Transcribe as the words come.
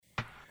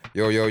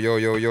Yo, yo, yo,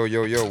 yo, yo,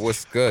 yo, yo.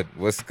 What's good?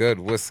 What's good?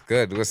 What's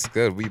good? What's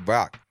good? We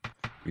back.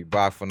 We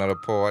back for another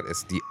pod.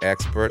 It's the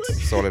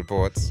Experts, Solid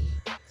Pods.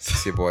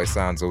 It's your boy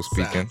Sanzo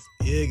speaking.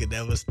 You can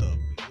never stop.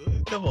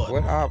 Come on.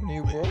 What happened to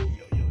you, bro?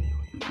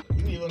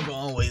 You even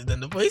gone ways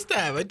than the first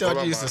time. I thought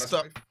you used to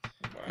stop.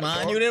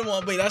 Man, you didn't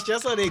want, but that's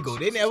just how they go.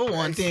 They never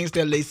want things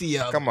till they see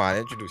you. Come on,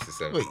 introduce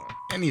yourself. Wait, man.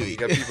 anyway. You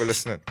got people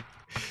listening.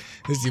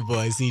 It's your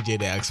boy CJ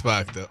the X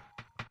Factor.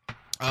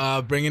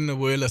 Bringing the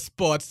world of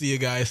sports to you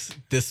guys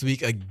this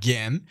week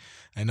again.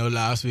 I know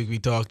last week we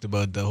talked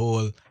about the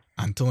whole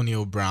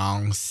Antonio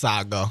Brown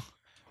saga.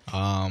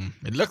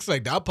 It looks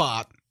like that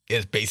part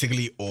is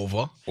basically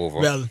over.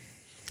 Well,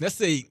 let's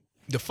say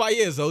the fire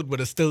is out,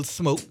 but it's still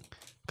smoke.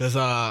 Because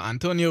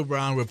Antonio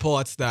Brown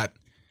reports that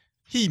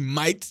he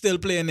might still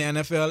play in the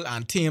NFL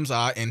and teams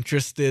are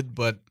interested.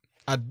 But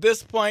at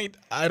this point,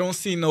 I don't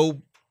see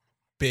no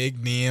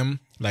big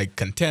name like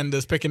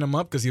contenders picking him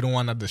up because you don't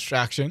want a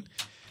distraction.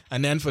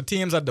 And then for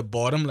teams at the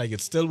bottom, like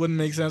it still wouldn't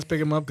make sense pick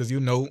him up because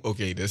you know,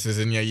 okay, this is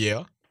in your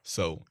year.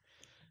 So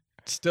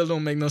it still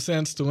don't make no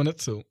sense doing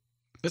it. So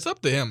it's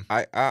up to him.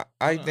 I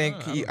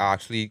think he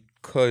actually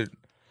could.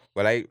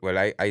 Well,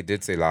 I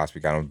did say last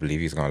week I don't believe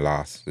he's gonna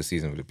last the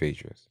season with the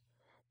Patriots.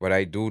 But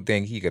I do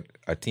think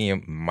a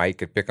team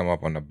could pick him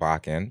up on the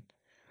back end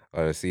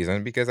of the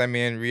season because I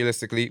mean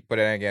realistically, but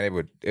then again it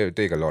would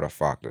take a lot of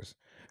factors.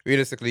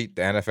 Realistically,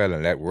 the NFL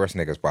and let worse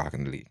niggas back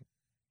in the league.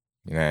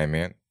 You know what I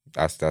mean?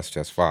 That's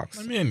just facts.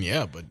 I mean,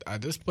 yeah, but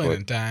at this point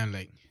in time,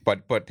 like,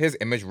 but his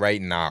image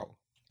right now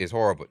is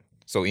horrible.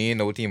 So ain't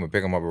no team would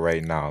pick him up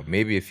right now.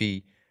 Maybe if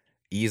he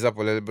ease up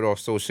a little bit off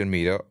social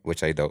media,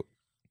 which I doubt,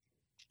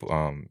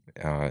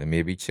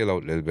 maybe chill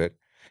out a little bit.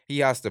 He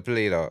has to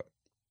play the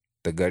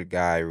good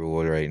guy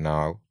role right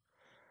now,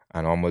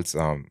 and almost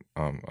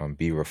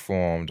be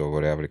reformed or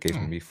whatever the case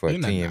may be for a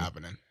team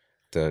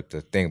to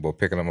think about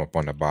picking him up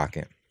on the back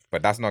end.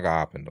 But that's not gonna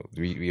happen though.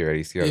 We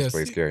already see how this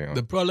plays carry on.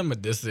 The problem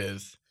with this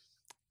is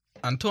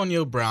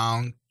Antonio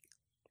Brown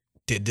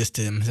did this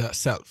to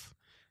himself.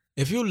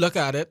 If you look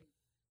at it,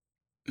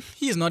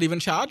 he's not even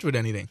charged with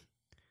anything.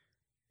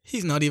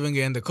 He's not even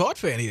getting to court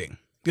for anything.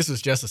 This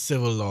was just a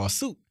civil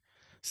lawsuit.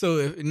 So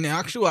in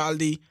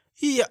actuality,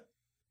 he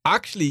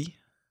actually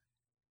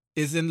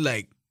is in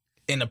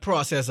the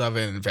process of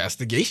an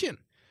investigation.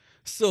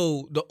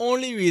 So the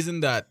only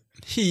reason that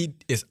he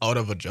is out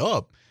of a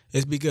job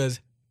is because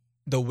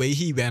the way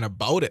he went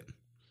about it.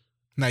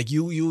 Like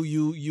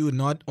you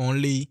not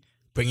only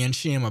bringing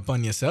shame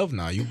upon yourself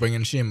now, you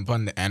bringing shame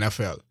upon the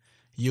NFL.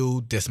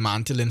 You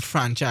dismantling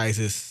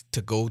franchises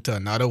to go to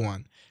another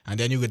one, and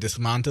then you could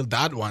dismantle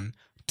that one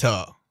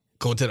to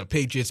go to the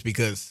Patriots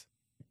because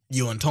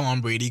you and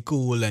Tom Brady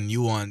cool and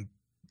you want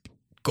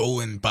go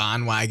and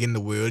bandwagon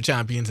the world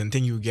champions and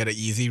think you get an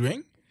easy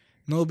ring.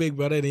 No, big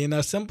brother, it ain't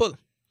that simple.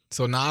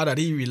 So now that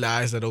he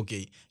realized that,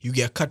 okay, you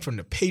get cut from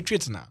the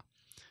Patriots now.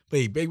 But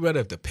hey, big brother,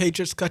 if the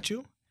Patriots cut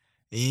you,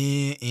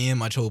 ain't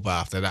much hope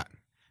after that.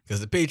 Because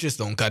the Patriots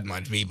don't cut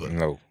much people.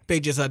 No.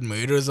 Patriots had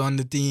murderers on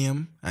the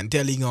team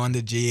until he gone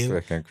to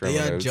jail. They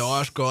had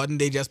Josh Gordon.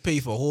 They just pay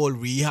for whole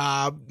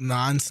rehab,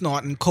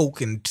 non-snorting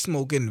coke and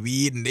smoking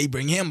weed, and they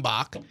bring him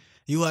back.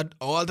 You had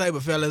all type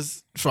of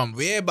fellas from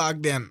way back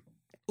then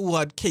who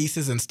had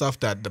cases and stuff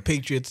that the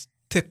Patriots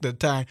took the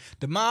time.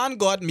 The man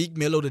got Meek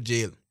Mill out of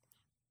jail.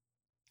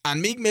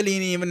 And Meek Mill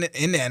ain't even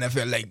in the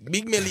NFL. Like,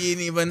 Meek Mill ain't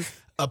even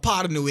a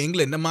part of New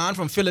England. The man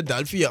from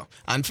Philadelphia.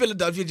 And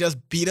Philadelphia just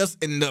beat us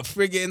in the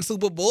friggin'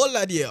 Super Bowl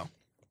that year.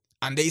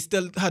 And they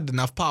still had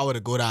enough power to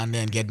go down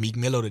there and get Meek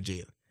Mill out of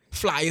jail.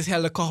 Fly his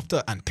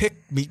helicopter and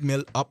pick Meek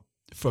Mill up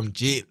from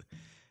jail.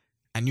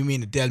 And you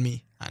mean to tell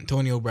me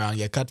Antonio Brown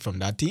get cut from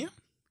that team?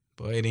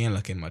 Boy, it ain't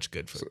looking much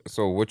good for him.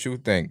 So what you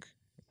think,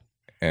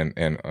 and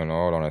in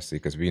all honesty,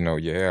 because we know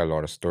you hear a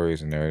lot of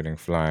stories and everything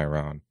flying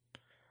around.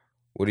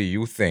 What do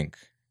you think,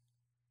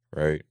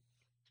 right?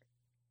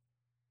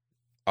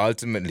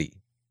 Ultimately,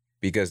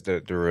 because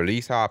the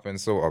release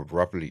happened so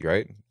abruptly,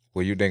 right?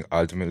 What do you think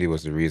ultimately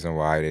was the reason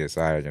why they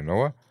decided, you know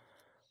what,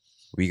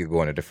 we could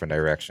go in a different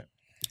direction?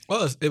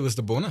 Well, it was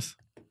the bonus.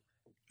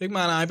 Big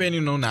man, I paying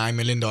you $9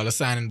 million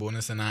signing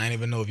bonus, and I ain't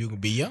even know if you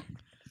could be here.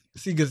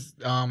 See, because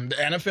the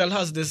NFL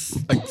has this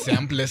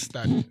exempt list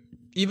that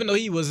even though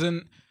he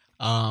wasn't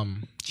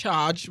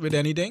charged with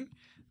anything,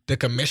 the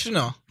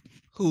commissioner,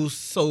 who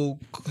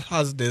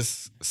has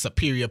this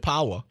superior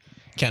power,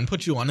 can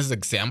put you on his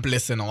exempt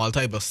list and all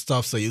type of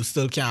stuff, so you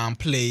still can't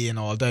play and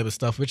all type of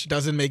stuff, which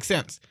doesn't make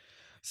sense.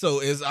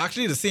 So it's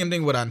actually the same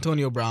thing what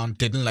Antonio Brown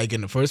didn't like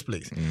in the first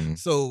place. Mm-hmm.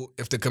 So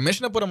if the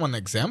commissioner put him on the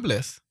exempt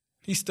list,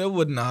 he still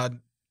would not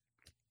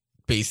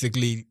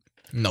basically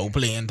no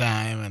playing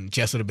time and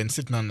just would have been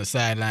sitting on the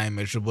sideline,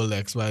 miserable,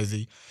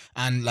 XYZ.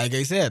 And like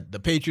I said, the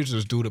Patriots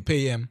was due to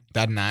pay him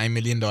that $9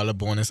 million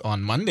bonus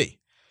on Monday.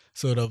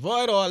 So to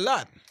avoid all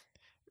that,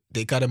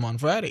 they cut him on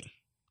Friday.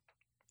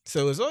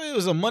 So it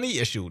was a money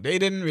issue. It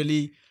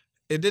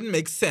didn't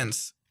make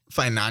sense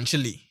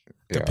financially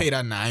to pay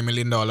that $9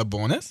 million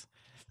bonus.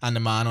 And the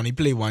man only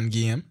played one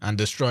game and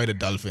destroyed the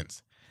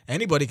Dolphins.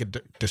 Anybody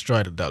could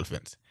destroy the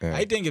Dolphins. Yeah.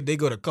 I think if they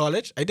go to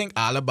college, I think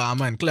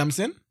Alabama and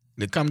Clemson,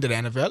 they come to the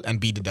NFL and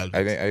beat the Dolphins.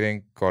 I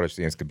think college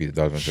teams could beat the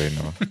Dolphins right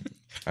now.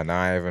 And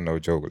I even no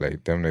joke,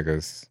 like them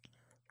niggas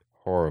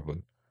horrible.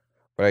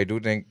 But I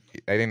think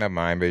that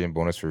mind billion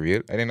bonus for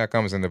real. I think that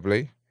comes into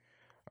play.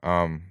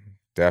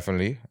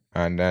 Definitely.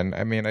 And then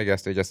I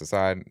guess they just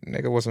decided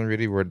nigga wasn't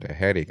really worth the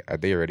headache.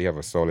 They already have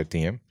a solid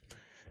team.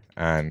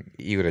 And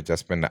he would have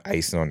just been the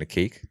icing on the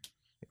cake.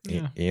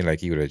 Yeah. He ain't like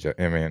he would have just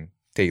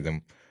take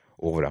them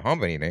over the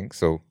hump or anything.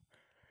 So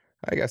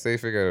I guess they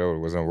figured out it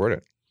wasn't worth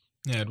it.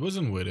 Yeah, it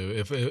wasn't worth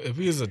it. If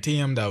he was a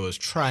team that was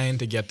trying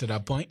to get to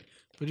that point,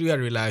 but you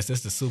gotta realize this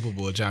is the Super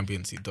Bowl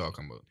champions you're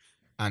talking about.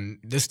 And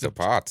this The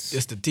parts.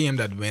 It's the team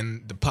that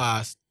win the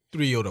past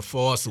 3 out of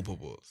 4 Super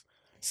Bowls.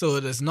 So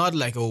it's not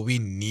like, oh, we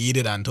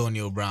needed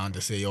Antonio Brown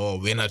to say, oh,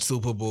 win a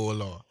Super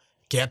Bowl or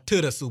get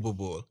to the Super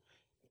Bowl.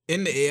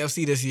 In the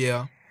AFC this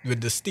year, with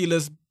the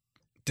Steelers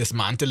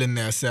dismantling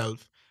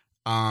themselves,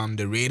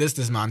 the Raiders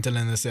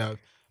dismantling themselves,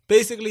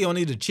 basically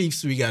only the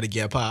Chiefs we got to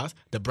get past.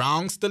 The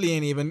Browns still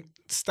ain't even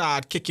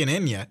start kicking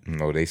in yet.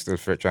 No, they still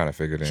trying to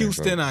figure it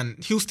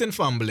out. Houston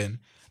fumbling.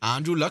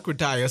 Andrew Luck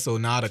retired, so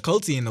now the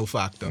Colts ain't no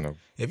factor. No.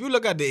 If you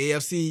look at the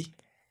AFC,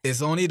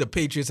 it's only the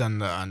Patriots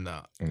and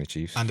the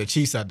Chiefs. And the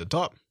Chiefs at the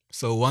top.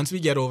 So once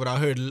we get over that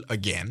hurdle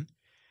again.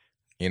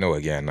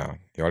 Again now.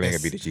 Y'all ain't gonna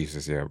beat the Chiefs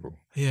this year, bro.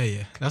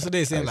 Yeah. That's what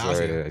they saying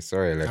last year.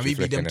 Sorry, and we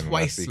beat them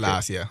twice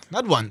last year.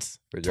 Not once.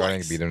 But y'all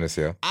ain't beat them this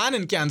year. And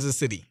in Kansas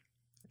City.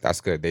 That's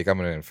good. They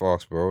coming in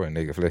Foxborough and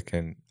they can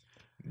flicking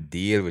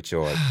deal with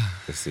y'all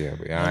this year.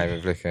 But y'all ain't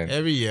even flicking.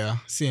 Every year,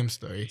 same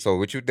story. So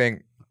what you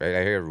think? Right,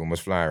 I hear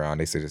rumors flying around.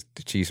 They say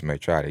the Chiefs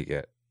might try to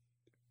get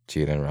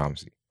Jalen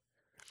Ramsey.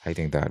 I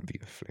think that'd be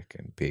a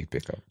flicking big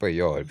pickup. But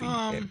y'all would be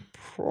in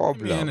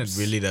problems. Man, it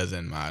really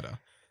doesn't matter.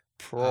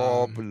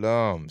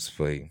 Problems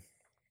for you.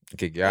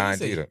 Okay,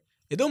 guarantee that.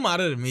 It don't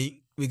matter to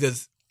me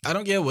because I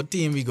don't care what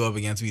team we go up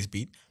against, we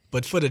beat.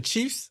 But for the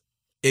Chiefs,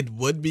 it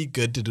would be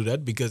good to do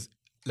that because,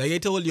 like I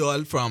told you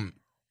all from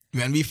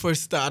when we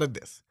first started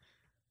this,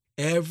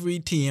 every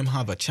team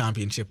have a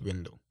championship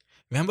window.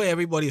 Remember,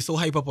 everybody is so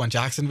hype up on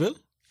Jacksonville?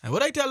 And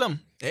what I tell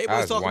them,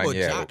 everybody's talking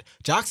about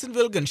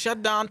Jacksonville can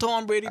shut down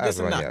Tom Brady, this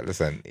and that.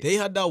 Listen, they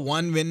had that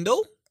one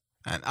window,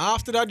 and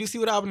after that, you see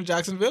what happened to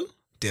Jacksonville?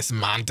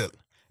 Dismantle.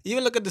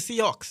 Even look at the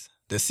Seahawks.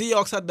 The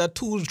Seahawks had that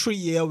 2-3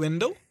 year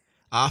window.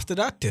 After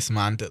that,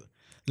 dismantle.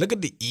 Look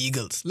at the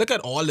Eagles. Look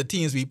at all the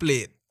teams we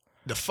played.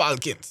 The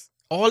Falcons.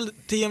 All the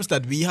teams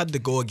that we had to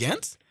go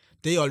against,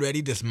 they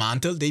already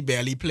dismantled. They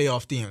barely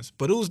playoff teams.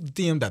 But who's the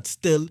team that's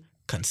still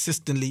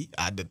consistently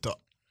at the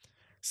top?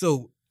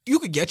 So you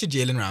could get your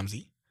Jalen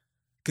Ramsey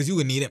because you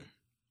would need him.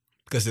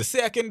 Because the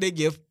second they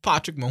give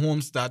Patrick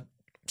Mahomes that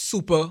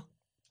super,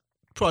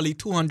 probably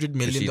 $200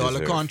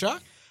 million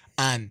contract,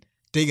 and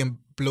they can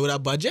blow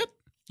that budget,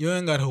 you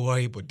ain't got to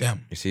worry about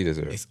them. You see this.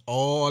 It's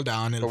all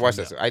downhill. But watch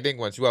this. I think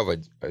once you have a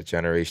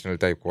generational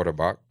type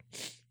quarterback,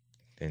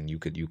 then you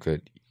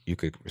could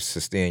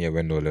sustain your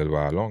window a little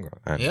while longer.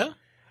 And, yeah.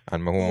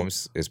 And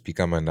Mahomes is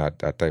becoming that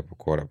type of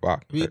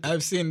quarterback.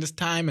 I've seen this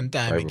time and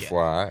time again.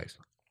 Before our eyes.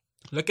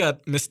 Look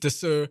at Mr.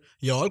 Sir,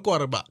 your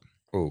quarterback.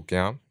 Oh,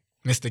 Cam?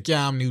 Mr.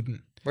 Cam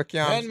Newton. But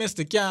Cam, when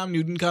Mr. Cam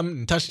Newton come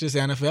and touched this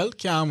NFL,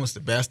 Cam was the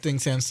best thing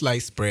since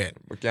sliced bread.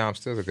 But Cam's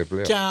still a good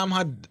player. Cam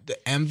had the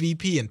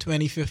MVP in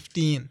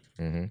 2015.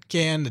 Mm-hmm.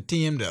 Cam, the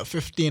team, the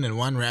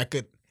 15-1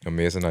 record.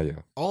 Amazing that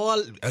year.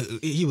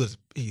 He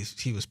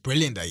was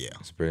brilliant that year.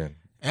 He's brilliant.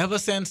 Ever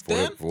since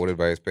then, voted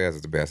by his players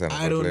as the best NFL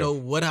player. I don't know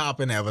what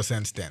happened ever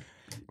since then.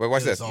 But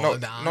watch this.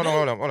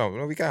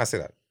 No, we can't say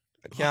that.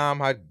 Cam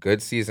had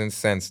good seasons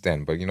since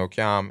then, but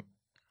Cam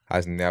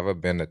has never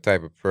been the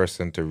type of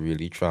person to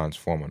really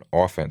transform an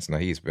offense. Now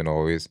he's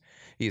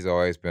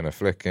always been a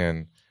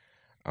flicking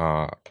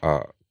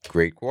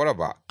great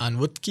quarterback. And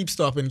what keeps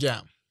stopping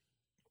Cam?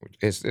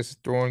 It's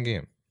throwing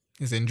game.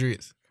 His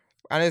injuries.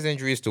 And his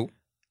injuries too.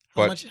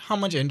 How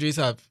much injuries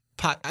have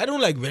I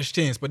don't like wish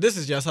things, but this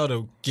is just how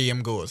the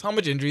game goes. How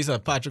much injuries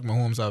have Patrick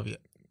Mahomes have yet?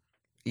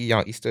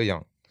 He's still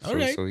young. All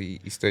right. So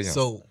he's still young.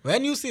 So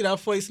when you see that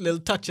first little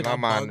touch in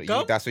that ball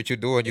come, that's what you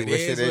do when you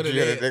wish it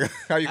injury.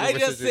 I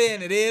just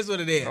saying it is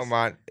what it is. No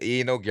man,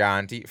 ain't no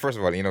guarantee. First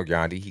of all, ain't no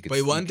guarantee he could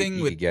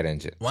get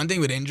injured. One thing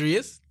with injury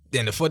is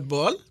in the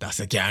football, that's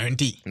a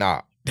guarantee.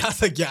 Nah.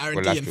 That's a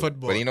guarantee in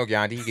football. But ain't no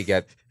guarantee he could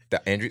get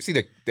the injury. See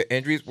the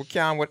injuries what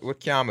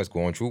Cam is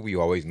going through, we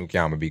always knew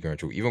Cam would be going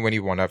through. Even when he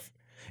won that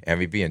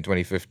MVP in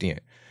 2015,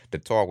 the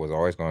talk was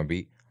always going to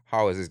be,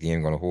 how is this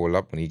game going to hold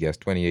up when he gets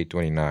 28,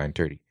 29,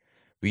 30?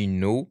 We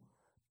knew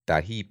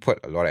that he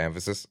put a lot of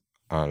emphasis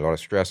on a lot of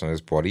stress on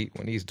his body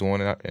when he's doing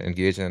that,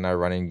 engaging in that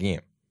running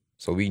game.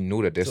 So we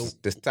knew that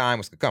this time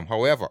was going to come.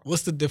 However,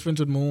 what's the difference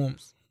with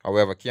Mahomes?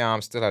 However,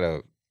 Cam still had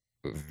a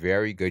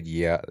very good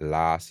year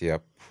last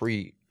year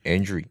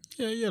pre-injury.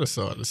 Yeah, he had a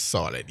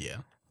solid year.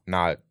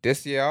 Now,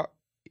 this year,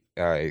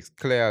 it's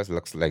clear it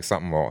looks like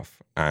something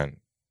off. And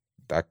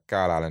that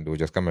Kyle Allen dude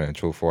just coming in and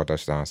threw 4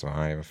 touchdowns, so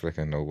I ain't even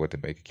flicking know what to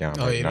make a Cam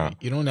right now.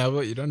 You don't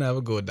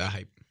ever go with that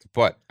hype.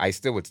 But I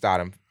still would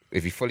start him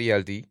if he fully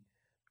healthy.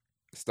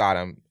 start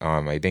him.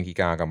 I think he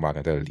can't come back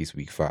until at least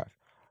week 5.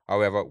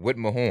 However, with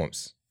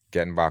Mahomes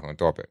getting back on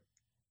topic,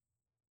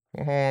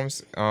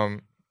 Mahomes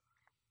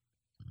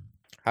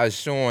has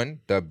shown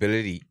the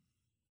ability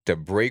to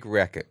break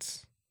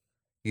records.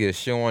 He has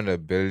shown the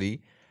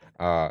ability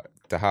to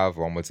have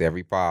almost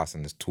every pass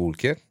in his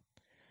toolkit.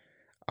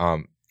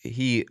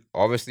 He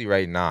obviously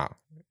right now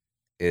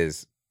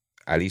is,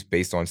 at least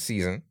based on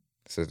season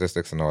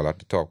statistics and all that,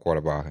 the top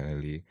quarterback in the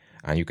league.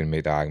 And you can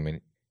make the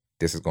argument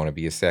this is going to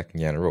be his second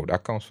year in a row.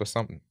 That counts for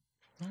something.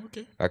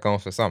 Okay. That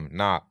counts for something.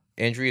 Now,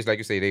 injuries, like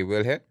you say, they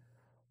will hit.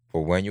 But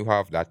when you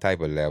have that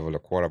type of level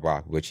of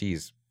quarterback, which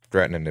he's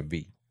threatening to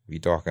be, we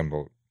talking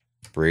about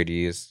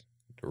Brady's,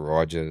 the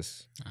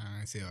Rodgers,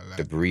 I see all that.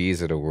 the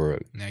Breeze of the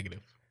world.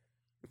 Negative.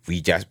 We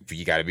got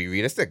to be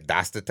realistic.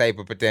 That's the type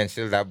of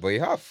potential that boy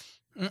have.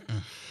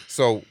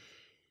 So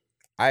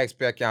I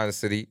expect Kansas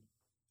City,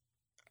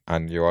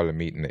 and you all are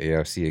meeting the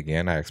AFC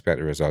again. I expect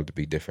the result to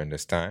be different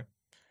this time.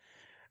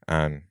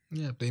 And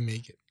yeah, if they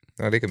make it.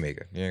 No, they can make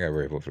it. You ain't got to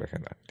worry about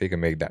flicking that. They can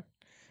make that.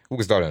 Who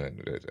can start on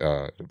it?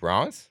 The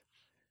Browns?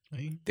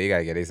 Right? They got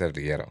to get themselves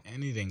together.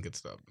 Anything could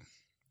stop them.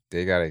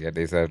 They got to get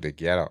themselves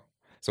together.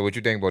 So what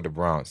you think about the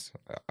Browns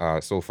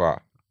so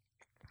far?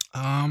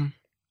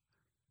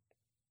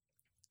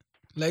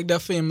 Like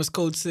that famous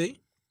quote say,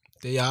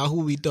 they are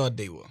who we thought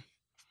they were.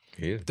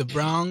 Yeah. The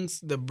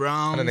Browns. I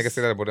didn't nigga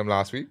say that about them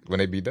last week when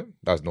they beat them.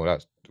 That's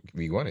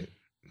week 1.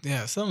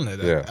 Yeah, something like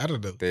that. Yeah. I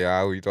don't know. They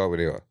are who you thought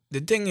they were. The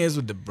thing is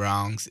with the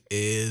Browns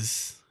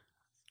is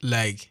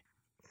like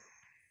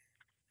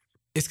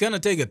it's gonna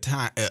take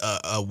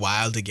a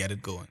while to get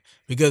it going.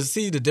 Because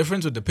see the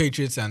difference with the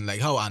Patriots and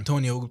like how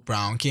Antonio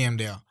Brown came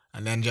there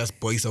and then just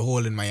boys a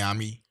hole in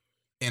Miami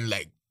in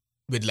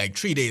with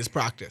 3 days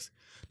practice.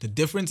 The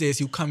difference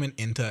is you coming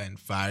into an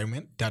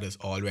environment that is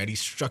already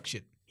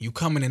structured. You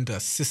coming into a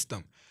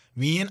system.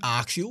 We ain't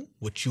ask you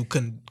what you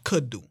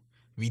could do.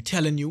 We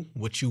telling you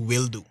what you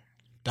will do.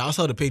 That's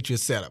how the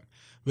Patriots set up.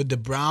 With the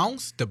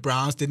Browns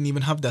didn't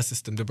even have that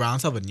system. The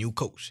Browns have a new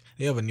coach.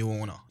 They have a new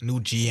owner,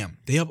 new GM.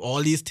 They have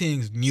all these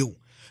things new.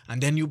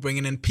 And then you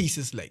bringing in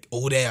pieces like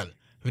Odell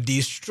with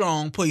these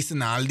strong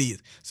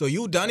personalities. So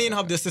you don't even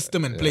have the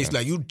system in place.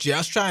 Like you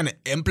just trying to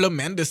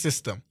implement the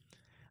system.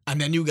 And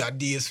then you got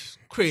these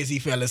crazy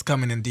fellas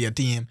coming into your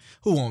team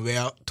who won't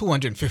wear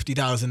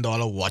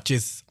 $250,000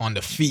 watches on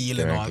the field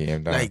and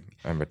all. Like,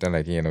 I'm pretending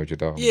like you know what you're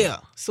talking about. Yeah.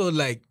 So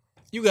like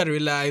you got to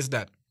realize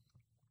that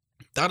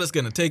is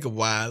going to take a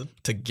while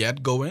to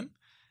get going,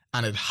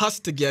 and it has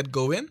to get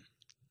going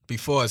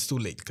before it's too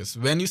late. Because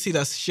when you see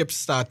that ship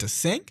start to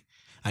sink,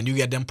 and you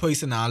get them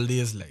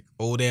personalities like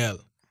Odell,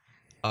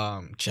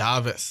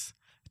 Jarvis,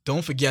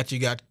 don't forget you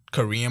got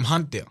Kareem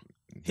Hunt there.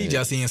 He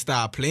just ain't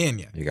start playing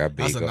yet. You got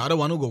Baker. That's another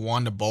one who go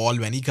want the ball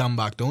when he come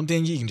back. Don't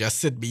think he can just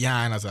sit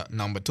behind as a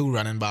number 2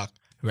 running back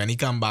when he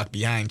come back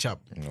behind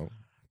Chop. No.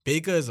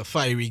 Baker is a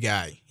fiery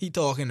guy. He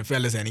talking to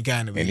fellas any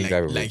kind of way.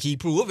 Like he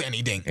prove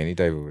anything. Any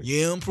type of way.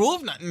 You don't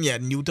prove nothing yet,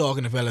 and you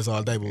talking to fellas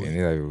all type of way.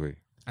 Any type of way.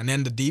 And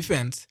then the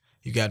defense,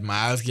 you got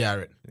Myles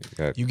Garrett.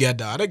 You got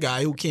the other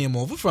guy who came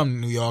over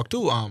from New York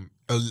too,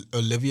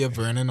 Olivia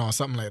Vernon or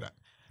something like that.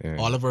 Yeah.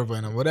 Oliver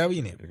Vernon, whatever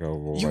you name.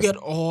 You got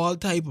all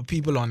type of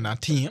people on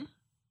that team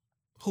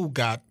who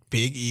got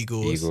big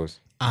egos.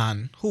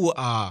 And who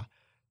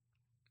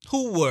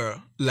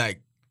were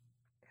like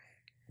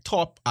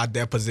top at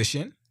their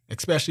position,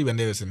 especially when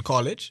they was in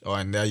college or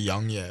in their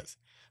young years.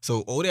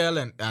 So Odell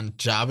and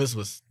Jarvis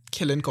was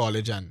killing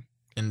college and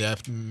in their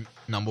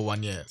number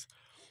 1 years.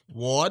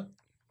 Ward,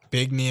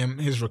 big name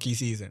his rookie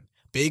season.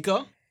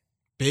 Baker,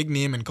 big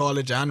name in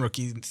college and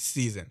rookie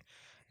season.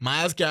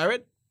 Myles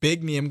Garrett,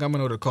 big name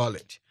coming out of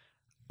college.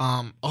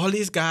 All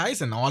these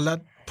guys and all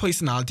that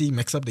personality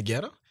mixed up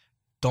together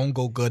don't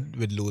go good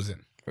with losing.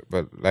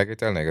 But like I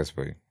tell niggas,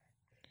 boy,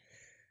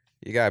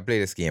 you gotta play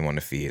this game on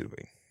the field,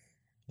 boy.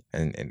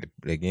 And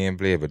the game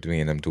play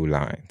between them 2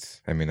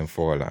 lines. I mean, them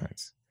 4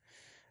 lines.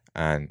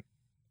 And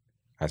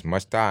as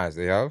much time as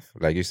they have,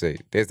 like you say,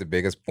 there's the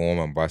biggest boom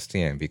and bust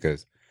team,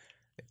 because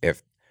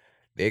if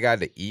they got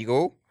the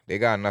ego, they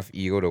got enough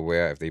ego to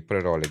where if they put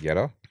it all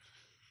together,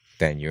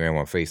 then you ain't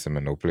want to face them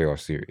in no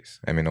playoff series.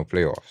 I mean, no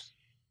playoffs.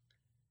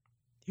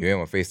 You ain't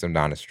want to face them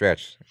down the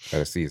stretch of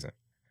the season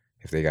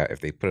if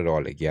they put it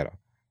all together.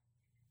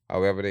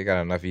 However, they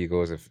got enough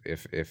egos.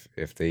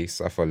 If they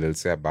suffer a little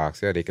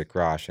setbacks here, they could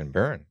crash and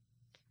burn.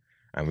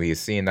 And we've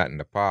seen that in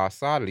the past,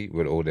 sadly,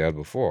 with Odell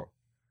before.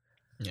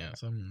 Yeah,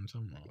 something.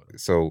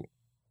 So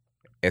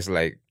it's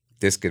like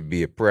this could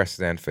be a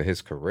precedent for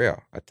his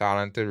career. A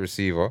talented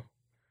receiver,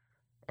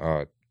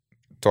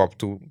 top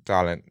 2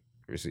 talent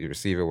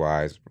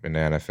receiver-wise in the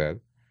NFL,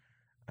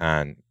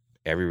 and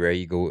everywhere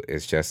you go,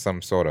 it's just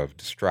some sort of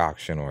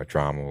distraction or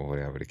drama or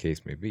whatever the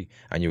case may be.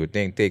 And you would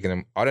think taking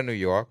him out of New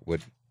York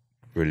would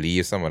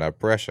relieve some of that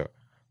pressure,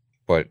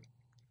 but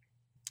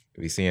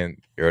we're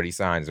seeing early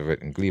signs of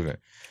it in Cleveland.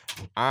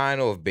 I don't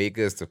know if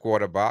Baker's the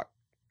quarterback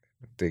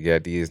to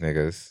get these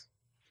niggas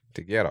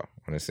together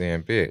on the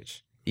same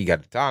page. He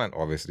got the talent,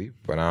 obviously,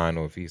 but I don't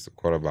know if he's the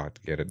quarterback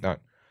to get it done.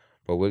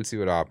 But we'll see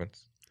what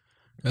happens.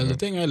 Well, the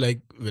thing I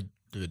like with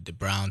the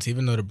Browns,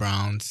 even though the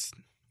Browns'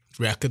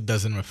 record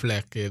doesn't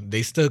reflect it,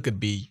 they still could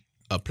be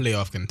a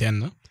playoff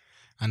contender.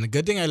 And the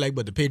good thing I like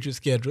about the Patriots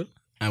schedule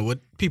and what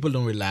people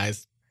don't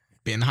realize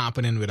been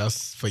happening with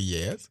us for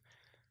years,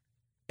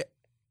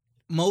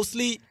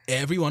 mostly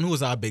everyone who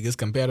is our biggest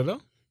competitor,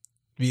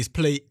 we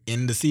play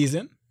in the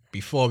season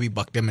before we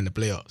buck them in the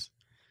playoffs.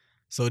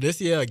 So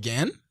this year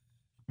again,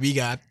 we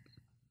got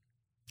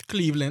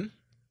Cleveland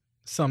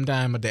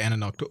sometime at the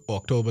end of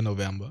October,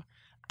 November,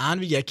 and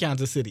we get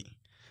Kansas City.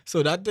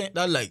 So that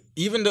like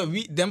even though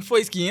we them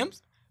first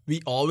games,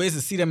 we always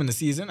see them in the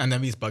season, and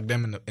then we buck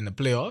them in the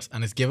playoffs,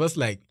 and it's give us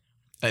like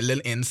a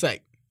little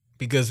insight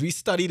because we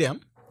study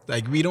them.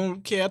 Like we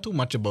don't care too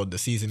much about the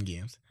season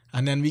games,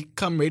 and then we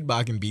come right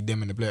back and beat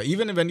them in the playoffs.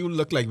 Even when you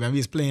look like when we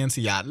was playing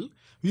Seattle,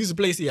 we used to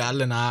play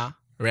Seattle in our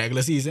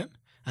regular season,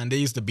 and they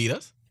used to beat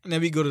us, and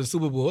then we go to the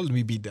Super Bowl and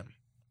we beat them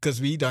because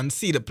we done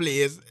see the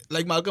players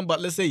like Malcolm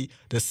Butler say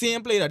the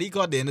same play that he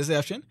caught the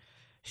interception,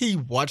 he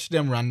watched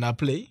them run that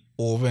play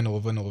over and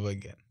over and over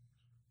again.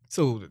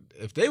 So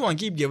if they want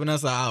to keep giving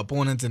us our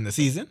opponents in the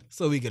season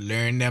so we can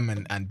learn them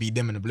and beat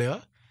them in the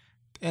playoff,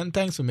 and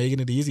thanks for making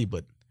it easy.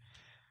 But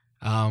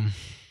I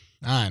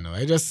don't know.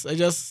 I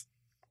just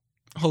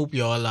hope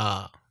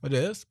y'all what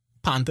is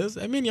Panthers.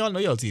 I mean, y'all know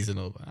y'all season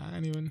over. I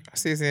ain't even.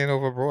 Season ain't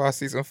over, bro. Our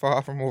season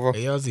far from over.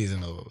 Y'all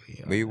season over.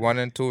 We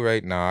 1-2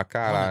 right now.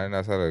 Carolina,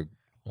 that's a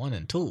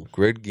 1-2.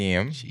 great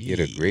game. He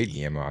had a great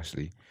game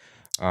actually.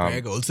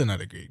 Greg Olsen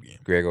had a great game.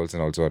 Greg Olsen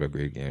also had a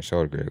great game.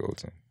 Shout out Greg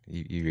Olsen.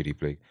 He really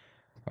played.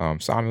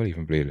 Samuel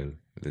even played a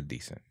little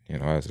decent. You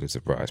know, I was a little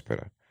surprised by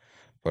that.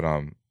 But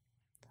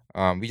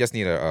we just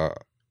need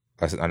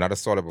another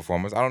solid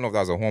performance. I don't know if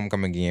that was a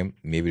homecoming game.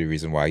 Maybe the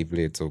reason why he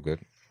played so good.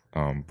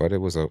 But it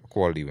was a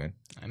quality win.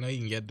 I know you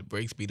can get the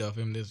break speed off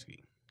him this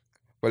week.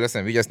 But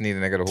listen, we just need a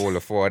nigga to hold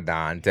the fort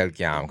down until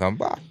Cam come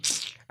back.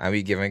 And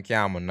we giving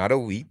Cam another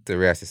week to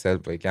rest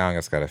himself, but Cam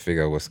just gotta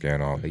figure out what's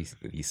going on with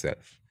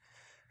himself.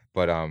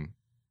 But I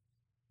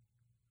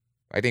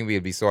think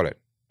we'll be solid.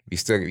 We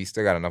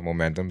still got enough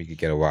momentum. We could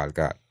get a wild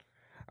card.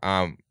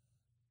 I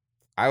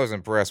was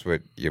impressed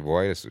with your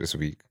boy this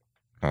week,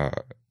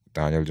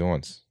 Daniel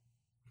Jones.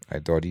 I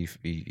thought he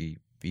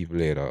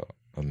played an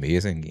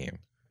amazing game.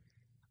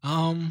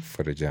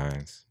 For the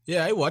Giants.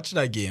 Yeah, I watched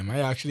that game.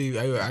 I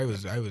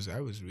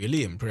was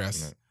really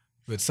impressed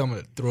with some of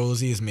the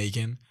throws he is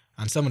making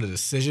and some of the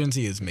decisions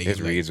he is making.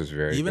 His reads was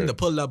very even good. to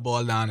pull that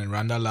ball down and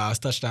run that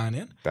last touchdown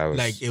in.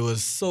 It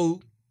was so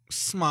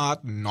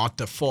smart not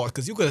to force,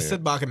 because you could have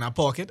sit back in that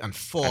pocket and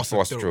force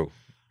it through.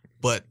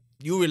 But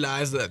you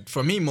realize that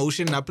for me,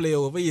 motion that play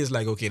over, he is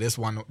like, okay, this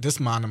man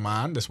to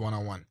man, this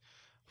 1-on-1.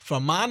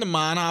 From man to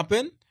man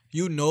happen,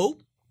 you know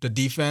the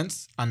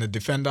defense and the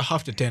defender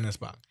have to turn his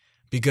back.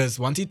 Because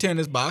once he turned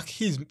his back,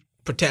 he's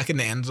protecting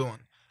the end zone.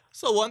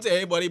 So once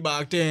everybody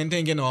back there and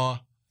thinking, I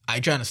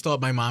trying to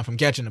stop my man from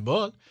catching the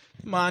ball,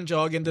 man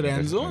jog into the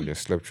end zone. And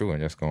just slip through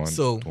and just go on.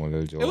 So a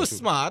little jog it was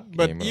smart,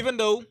 but even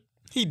though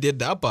he did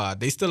that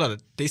part, they still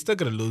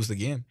could have lose the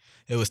game.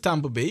 It was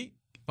Tampa Bay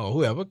or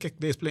whoever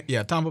kicked this play.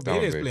 Yeah, Tampa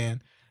Bay is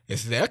playing.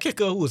 It's their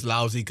kicker who was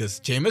lousy because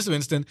Jameis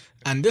Winston,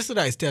 and this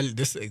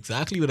is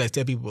exactly what I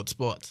tell people about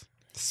sports.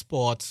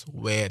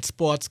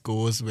 Sports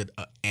goes with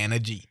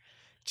energy.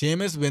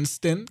 Jameis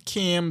Winston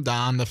came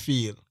down the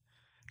field,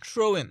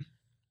 throwing,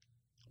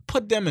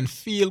 put them in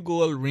field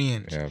goal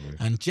range. Yeah,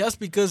 and just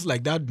because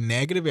like that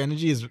negative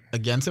energy is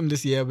against him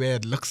this year, where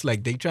it looks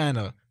like they trying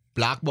to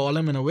blackball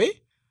him in a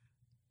way,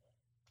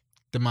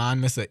 the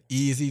man missed an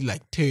easy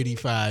like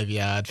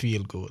 35-yard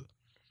field goal.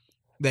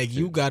 Like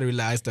you gotta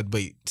realize that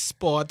by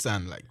sports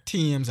and like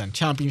teams and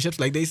championships,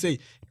 like they say,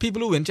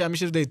 people who win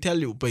championships, they tell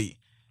you, but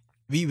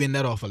we win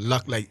that off of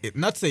luck. Like,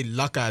 not say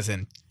luck as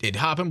in it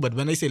happened, but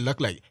when they say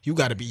luck, like, you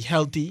got to be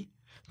healthy.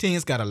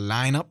 Things got to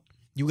line up.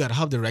 You got to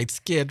have the right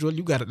schedule.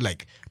 You got to,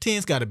 like,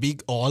 things got to be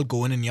all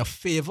going in your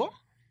favor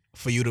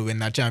for you to win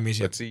that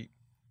championship. But see,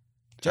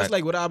 just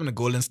like what happened to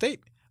Golden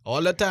State.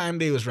 All the time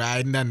they was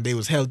riding and they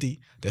was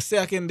healthy. The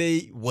second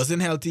they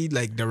wasn't healthy,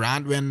 like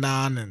Durant went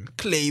down and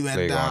Clay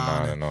went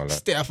down and all that.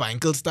 Steph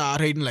ankle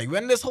started hitting. Like,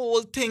 when this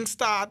whole thing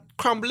start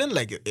crumbling,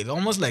 like, it's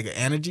almost like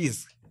energy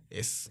is...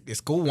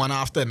 It's go one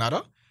after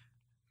another.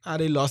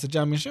 They lost the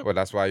championship. Well,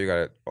 that's why you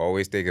gotta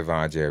always take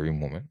advantage of every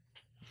moment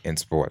in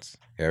sports.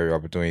 Every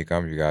opportunity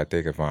comes, you gotta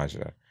take advantage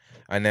of that.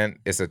 And then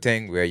it's a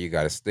thing where you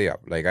gotta stay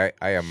up. Like I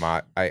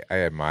admire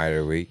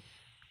the way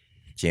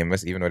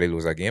Jameis, even though they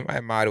lose that game, I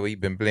admire the way he's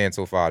been playing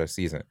so far this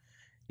season.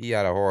 He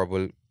had a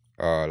horrible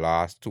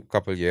last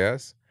couple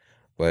years,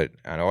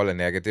 and all the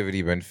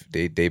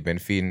negativity they've been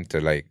feeding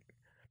to, like,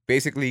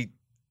 basically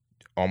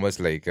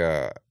almost like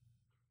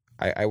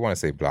I want to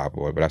say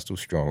blackboard, but that's too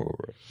strong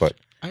over it. But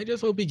I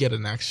just hope he get a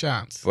next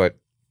chance. But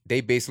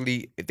they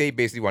basically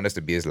want us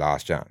to be his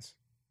last chance,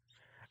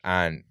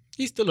 and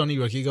he's still on the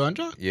rookie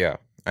contract. Yeah,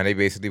 and they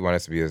basically want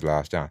us to be his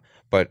last chance.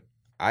 But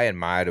I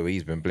admire the way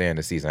he's been playing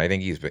this season. I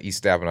think he's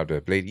stepping up to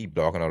the plate. He's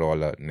blocking out all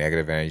the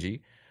negative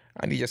energy,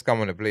 and he just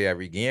coming to play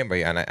every game. But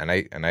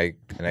and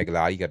I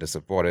glad he got the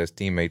support of his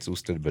teammates who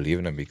still believe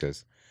in him,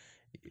 because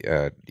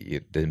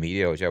the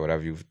media or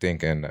whatever you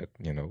thinking that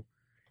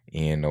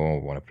and no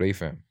one want to play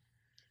for him.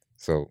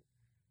 So,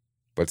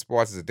 but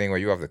sports is a thing where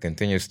you have to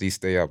continuously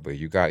stay up, but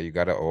you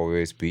gotta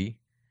always be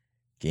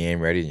game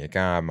ready, and you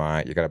can't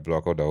mind. You gotta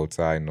block out the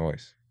outside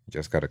noise. You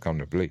just gotta come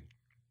to play.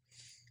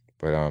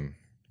 But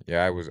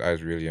yeah, I was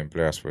really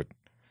impressed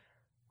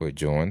with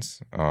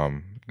Jones.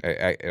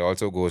 It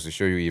also goes to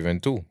show you even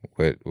too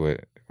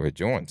with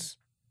Jones.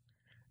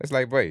 It's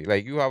like, boy,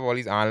 like you have all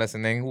these analysts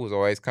and then who's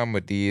always come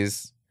with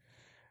these,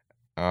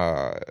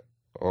 uh,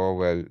 oh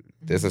well,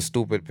 this a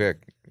stupid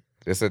pick.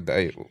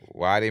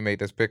 Why they made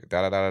this pick,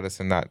 da da da this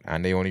and that,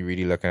 and they only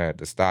really looking at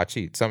the stat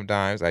sheet.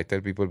 Sometimes I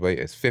tell people, but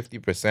it's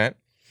 50%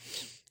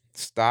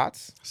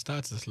 stats,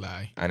 Starts is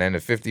lie. and then the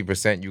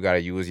 50% you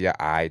gotta use your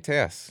eye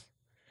test.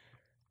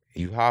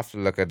 You have to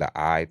look at the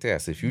eye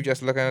test. If you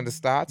just looking at the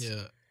stats,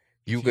 Yeah.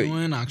 you If could you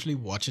weren't actually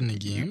watching the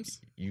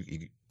games,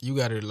 you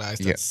gotta realize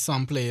that Yeah.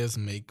 some players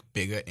make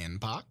bigger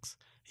impacts,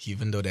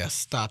 even though their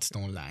stats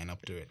don't line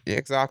up to it. yeah,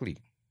 exactly.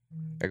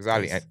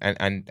 Yes.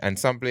 And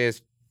some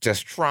players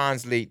just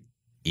translate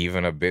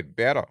even a bit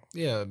better.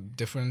 Yeah,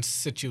 different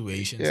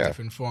situations, Yeah.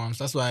 different forms.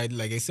 That's why,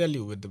 like I said,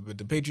 you with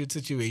the Patriot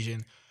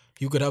situation,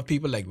 you could have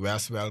people like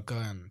Wes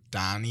Welker and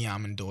Danny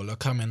Amendola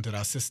come into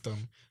that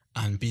system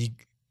and be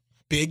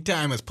big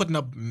timers, putting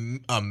up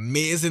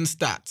amazing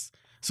stats.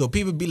 So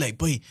people be like,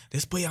 boy,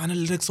 this boy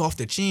analytics off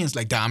the chains,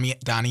 like Danny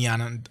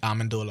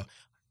Amendola.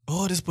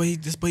 Oh, this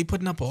boy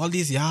putting up all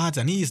these yards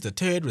and he's the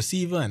third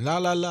receiver and la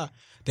la la.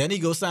 Then he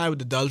goes side with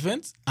the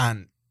Dolphins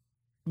and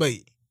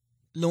boy,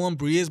 Lone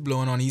Breeze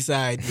blowing on his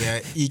side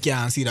where he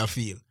can't see the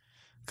field.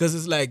 Because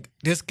it's like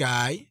this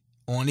guy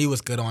only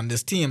was good on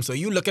this team. So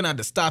you looking at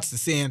the stats, the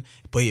saying,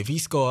 but if he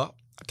scored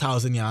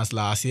 1,000 yards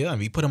last year and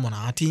we put him on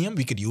our team,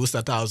 we could use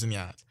that 1,000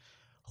 yards.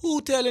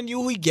 Who telling you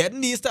we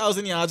getting these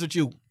 1,000 yards with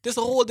you? This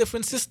a whole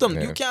different system.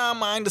 Yeah. You can't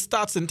mind the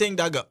stats and think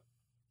that go,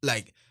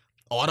 like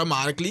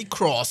automatically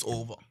cross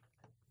over.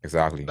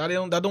 Exactly.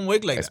 That don't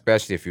work like that.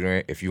 Especially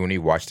if you only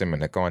watch them in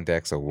the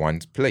context of one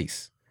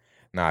place.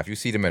 Now, if you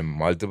see them in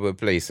multiple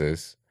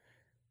places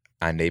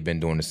and they've been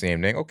doing the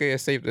same thing, okay,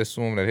 it's safe to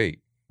assume that, hey,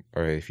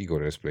 all right, if you go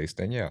to this place,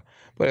 then yeah.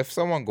 But if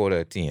someone go to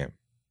a team,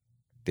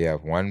 they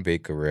have one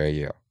big career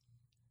year,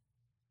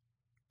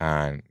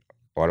 and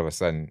all of a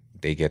sudden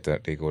they go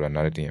to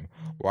another team.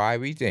 Why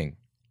we think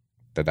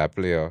that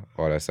player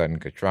all of a sudden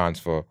could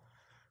transfer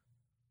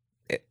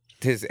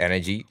his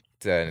energy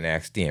to the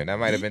next team? That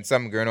might have been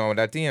something going on with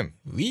that team.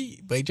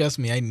 But trust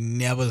me, I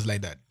never was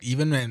like that.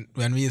 Even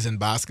when we was in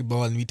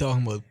basketball and we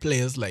talking about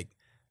players like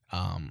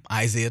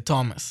Isaiah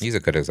Thomas, He's a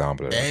good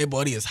example of that.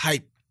 everybody is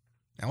hype.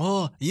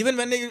 Oh, even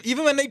when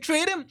they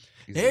trade him,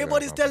 He's a good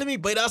everybody's example. telling me,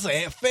 but that's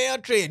a fair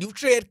trade. You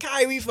trade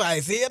Kyrie for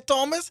Isaiah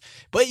Thomas,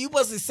 but you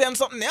must send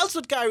something else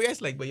with Kyrie.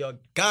 It's like, but y'all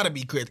gotta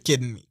be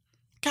kidding me.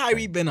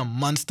 Kyrie been a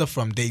monster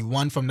from day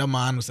one. From the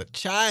man was a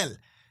child.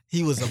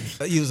 He was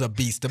a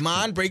beast. The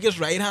man break his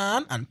right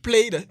hand and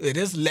played with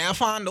his left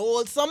hand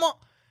all summer.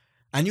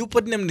 And you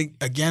putting him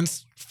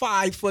against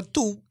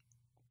 5'2.5"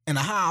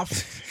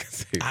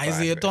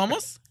 Isaiah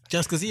Thomas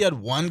just because he had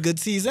one good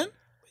season.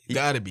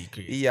 Gotta be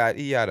crazy. He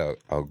had a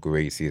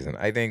great season,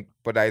 I think.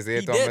 But Isaiah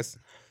He did. Thomas,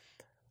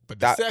 But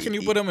the second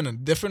you put him in a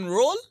different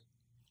role,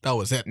 that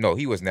was it. no,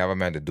 he was never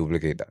meant to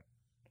duplicate that.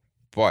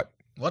 But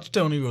Watch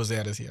Tony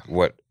Rozier this year.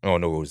 what? No,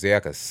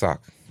 Rozier could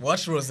suck.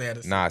 Watch Rozier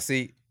this year. Nah,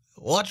 see,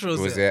 Watch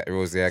Rozier.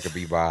 Rozier could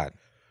be bad.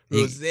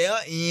 Rozier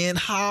in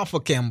half a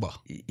Kemba.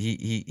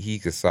 He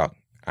could suck,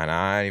 and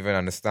I don't even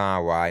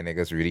understand why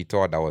niggas really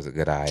thought that was a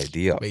good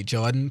idea. Wait,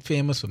 Jordan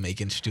famous for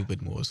making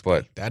stupid moves.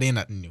 But- that ain't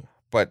nothing new.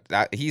 But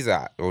he's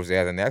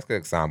Rozier the next good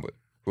example.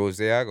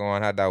 Rozier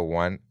going had that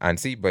one, and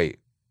see, but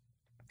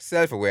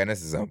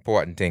self-awareness is an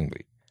important thing,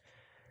 but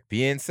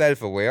being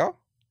self-aware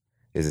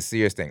is a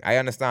serious thing. I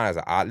understand as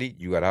an athlete,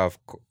 you gotta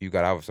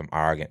have some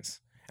arrogance,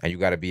 and you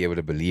gotta be able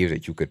to believe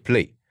that you could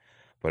play.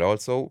 But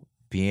also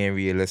being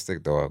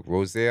realistic, dog.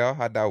 Rozier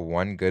had that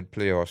one good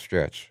playoff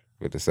stretch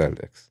with the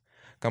Celtics.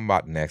 Come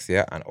back next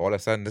year, and all of a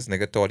sudden, this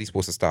nigga thought he's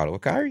supposed to start over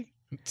Kyrie.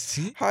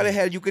 See? How the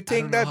hell you could I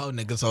take don't that? know how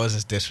niggas always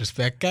just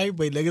disrespect Kyrie,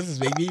 but niggas is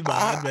make me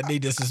mad when they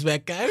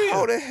disrespect Kyrie.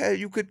 How the hell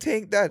you could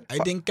take that? I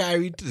think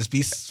Kyrie just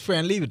be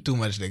friendly with too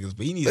much niggas,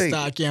 but he needs to Wait.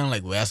 start carrying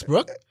like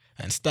Westbrook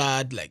and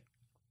start like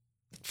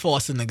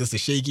forcing niggas to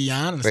shake your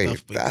hand and Wait,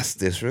 stuff. But that's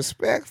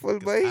disrespectful,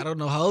 boy. I don't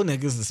know how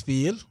niggas just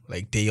feel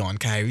like they on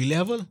Kyrie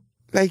level.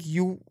 Like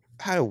you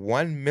had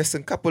one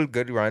missing couple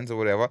good runs or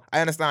whatever.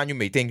 I understand you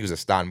may think you was a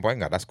starting point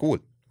guard. That's cool.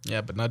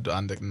 Yeah, but not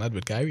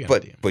with Kyrie on the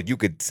team. But you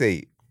could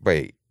say,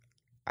 wait,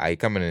 I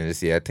coming in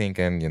this year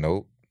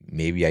thinking,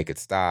 maybe I could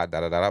start,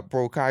 da.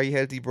 Bro, Kyrie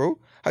healthy, bro.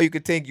 How you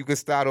could think you could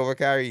start over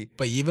Kyrie?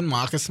 But even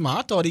Marcus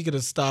Smart thought he could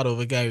have started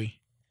over Kyrie.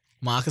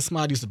 Marcus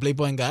Smart used to play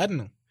point guard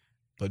now.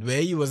 But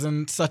where he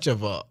wasn't such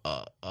of a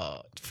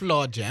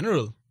flawed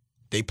general,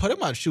 they put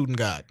him at shooting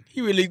guard.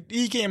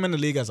 He came in the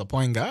league as a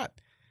point guard.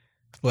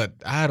 But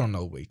I don't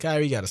know, boy.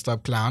 Kyrie got to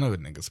stop clowning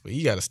with niggas, but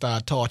he got to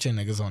start torching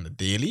niggas on the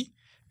daily.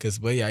 Because,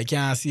 boy, I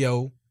can't see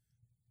how,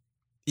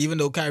 even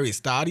though Kyrie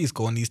started, he's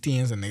going these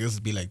teams and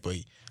niggas be like,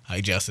 boy,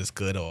 I just as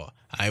good or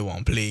I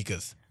won't play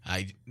because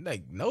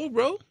no,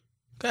 bro.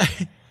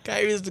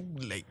 Kyrie is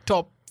the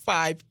top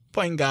 5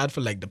 point guard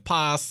for the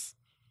past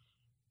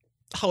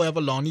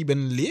however long he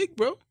been in the league,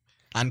 bro.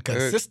 And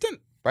consistent.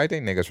 But I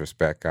think niggas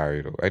respect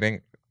Kyrie though.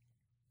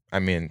 I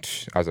mean,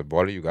 as a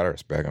baller, you gotta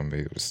respect him.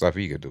 The stuff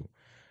he could do,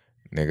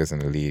 niggas in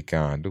the league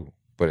can't do.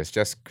 But it's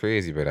just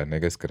crazy, but that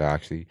niggas could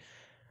actually.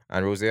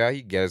 And Rozier,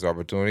 he get his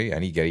opportunity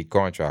and he get his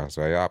contract,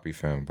 so I happy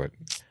for him. But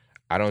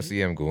I don't see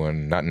him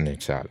going nothing in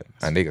Charlotte,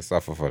 and they could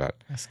suffer for that.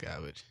 That's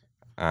garbage.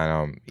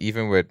 And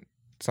even with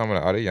some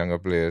of the other younger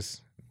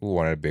players who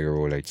wanted a bigger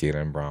role, like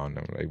Jaylen Brown,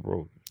 I'm like,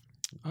 bro,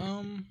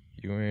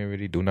 you ain't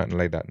really do nothing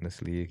like that in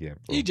this league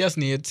yet, bro. You just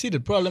see the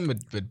problem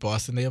with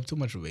Boston, they have too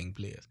much wing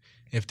players.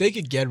 If they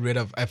could get rid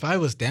of, if I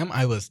was them,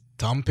 I was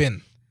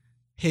dumping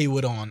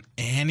Hayward on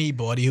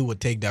anybody who would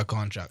take that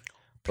contract.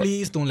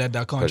 Please don't let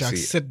that contract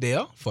sit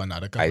there for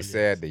another couple years. I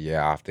said the year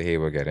after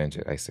Hayward got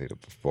injured, I said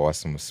if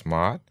Boston was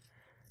smart,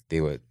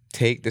 they would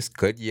take this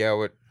good year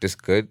with this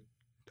good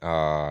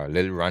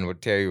little run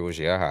with Terry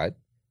Rozier had,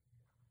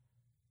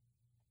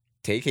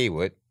 take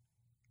Hayward,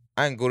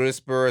 and go to the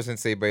Spurs and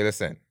say, "But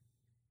listen,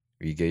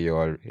 we get you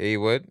all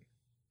Hayward,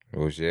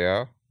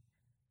 Rozier,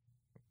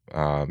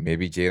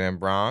 maybe Jaylen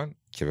Brown,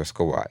 give us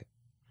Kawhi."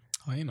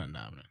 Oh, you know that,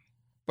 man.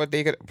 But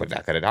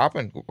that could have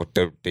happened.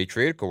 They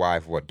traded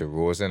Kawhi for what?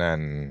 DeRozan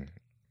and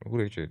who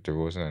they trade?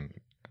 DeRozan and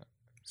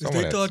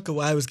they thought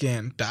Kawhi was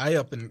getting tie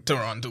up in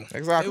Toronto.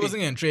 Exactly. They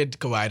wasn't going to trade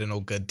Kawhi to no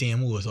good team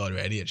who was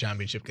already a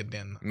championship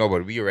contender. No,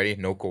 but we already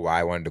know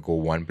Kawhi wanted to go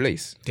one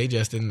place. They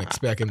just didn't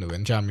expect him to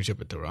win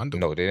championship at Toronto.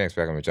 No, they didn't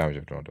expect him to win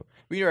championship at Toronto.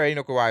 We already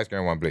know Kawhi was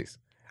going one place.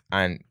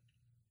 And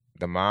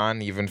the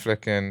man even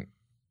flicking,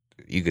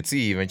 you could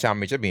see even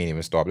championship, he ain't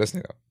even stop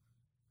listening.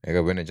 They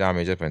could win the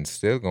championship and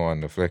still go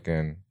on the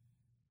flicking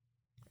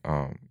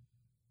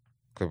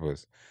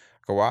Clippers.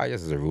 Kawhi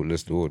just is a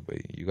ruthless dude, but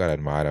you gotta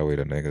admire that way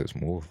the niggas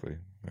move. But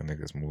the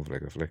niggas move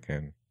like a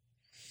flicking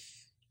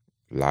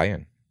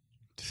lion.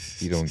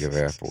 He don't give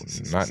a for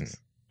nothing.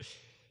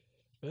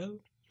 Well,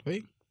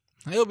 wait.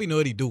 I hope he know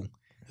what he do.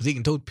 Cause he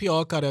can tote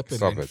pure cut up in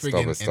LA.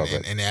 Stop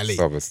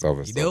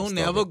it. He don't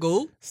never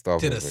go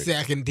to the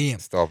second team.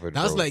 Stop it.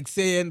 That's bro. like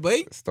saying,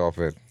 wait. Stop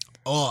it.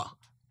 Or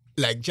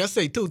just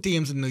say 2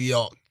 teams in New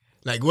York.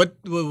 Like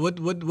what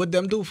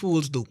them 2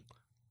 fools do?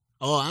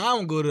 Oh, I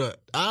don't go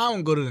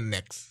to the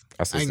Knicks.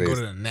 I can go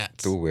to the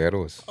Nets. 2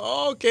 weirdos.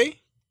 Oh, okay.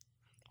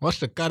 What's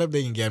the cut up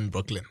they can get in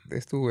Brooklyn?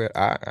 There's 2 weird.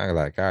 I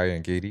like Kyrie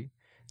and KD.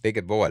 They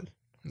could ball.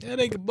 Yeah,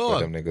 they could ball. But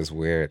them niggas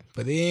weird.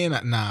 But they ain't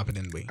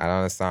happening, boy. I don't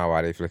understand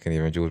why they flicking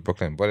even choose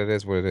Brooklyn. But it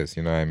is what it is.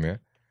 You know what I mean?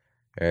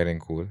 Everything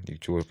cool. You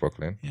choose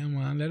Brooklyn. Yeah,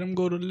 man. Let them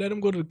go to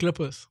the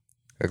Clippers.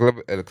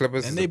 The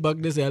Clippers. And they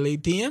bug this LA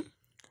team.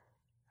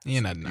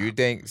 Ain't that now. You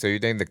think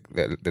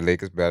the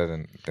Lakers better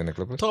than the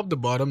Clippers? Top to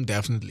bottom,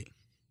 definitely.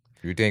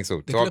 You think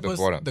so? The Top Clippers,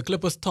 to bottom. The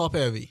Clippers top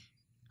heavy.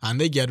 And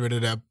they get rid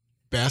of their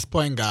best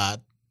point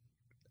guard.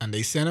 And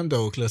they send him to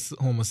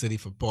Oklahoma City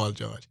for Paul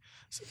George.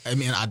 So, I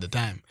mean, at the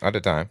time.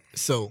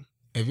 So,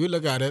 if you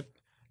look at it,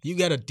 you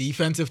get a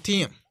defensive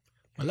team.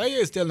 Well, like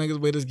I tell niggas,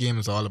 where this game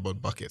is all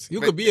about buckets. You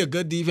could be a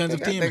good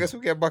defensive team. Niggas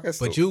who get buckets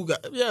But too. you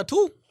got,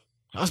 2.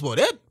 That's about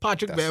it.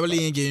 Patrick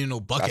Beverly ain't getting no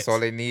buckets. That's all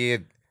they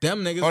need.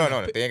 Them niggas.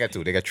 No. They ain't got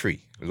 2. They got 3.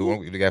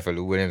 You got for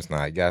Lou Williams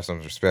now. You got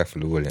some respect for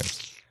Lou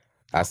Williams.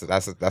 That's a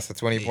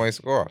 20-point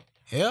score.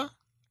 Yeah.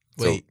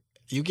 Wait,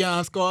 you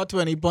can't score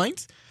 20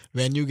 points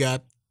when you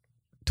got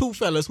 2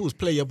 fellas who's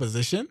play your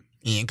position.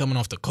 He ain't coming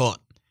off the court.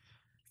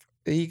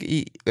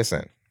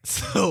 Listen.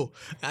 So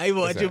I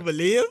want you to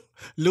believe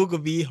Lou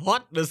could be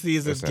hot this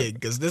season, kid.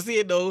 Because this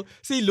year though,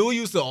 see, Lou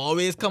used to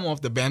always come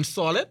off the bench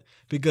solid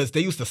because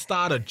they used to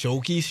start a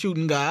jokey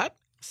shooting guard.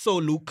 So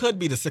Lou could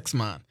be the 6th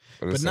man.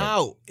 But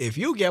now, if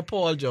you get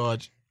Paul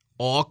George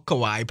or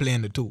Kawhi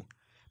playing the 2,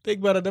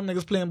 big brother, them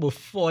niggas playing about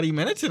 40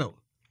 minutes, you know.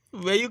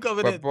 Where you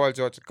covered it? But Paul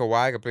George,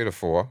 Kawhi could play the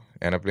 4,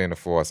 end up playing the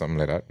 4 or something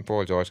like that. And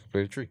Paul George could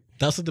play the 3.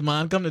 That's what the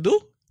man come to do?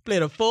 Play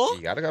the 4?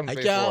 You gotta come I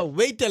play can't 4.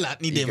 wait till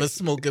Anthony Davis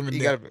smoke him in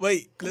there.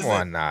 Wait, come listen.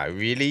 on now,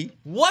 really?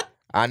 What?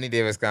 Anthony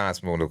Davis can't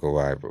smoke the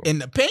Kawhi, bro. In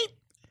the paint?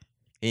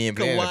 He ain't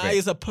playing in the Kawhi paint.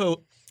 is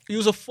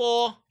use a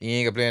 4. He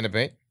ain't gonna play in the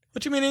paint.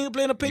 What you mean he ain't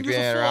playing in the paint? He Use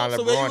playing a 4. around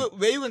So LeBron.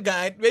 where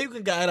you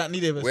can guide Anthony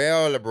Davis?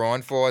 Well,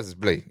 LeBron force is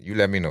play. You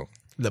let me know.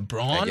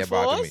 LeBron get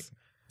back to me. force?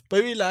 But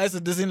you realize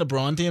that this ain't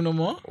LeBron team no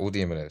more? Who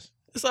team it is?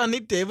 It's Anthony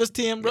Davis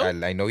team, bro.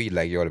 I know he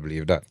like y'all to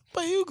believe that.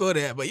 But you go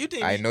there. But you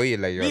think I know he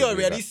like y'all we to believe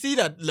already that. see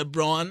that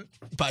LeBron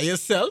by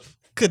himself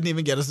couldn't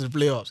even get us to the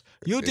playoffs.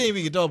 You think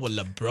we could talk about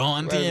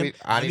LeBron team?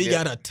 And we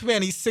got a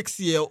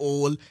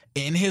 26-year-old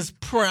in his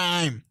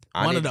prime.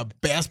 One of the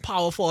best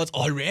power forwards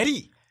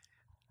already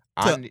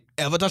to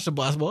ever touch the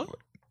basketball.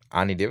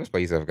 Anthony Davis by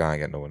himself can't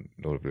get no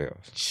the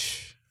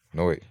playoffs.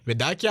 No way. With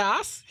that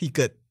cast, he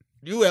could.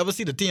 You ever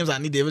see the teams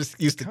Anthony Davis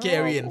used to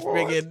carry in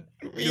friggin'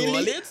 New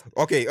Orleans?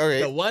 Okay.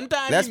 The one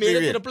time he made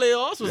it to the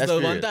playoffs was the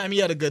one time he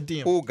had a good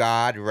team. Who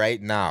God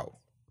right now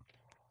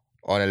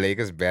on the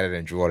Lakers better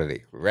than Drew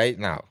Holiday? Right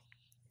now.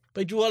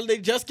 But Drew Holiday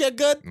just get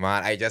good.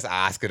 Man, I just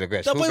asked you the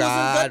question. That boy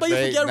was good, but you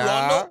forget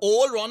Rondo.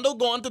 Old Rondo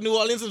going to New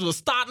Orleans was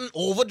starting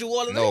over Drew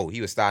Holiday. No,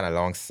 he was starting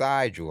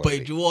alongside Drew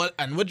Holiday.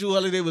 And what Drew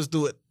Holiday was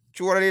doing?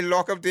 Drew Holiday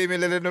lock up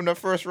Damian Lillard in the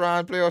first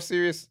round playoff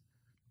series.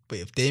 But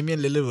if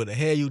Damian Lillard would have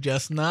had you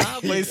just now,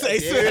 but say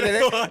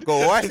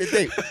go watch the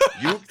tape.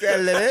 You tell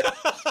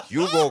Lillard,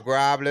 you go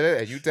grab Lillard,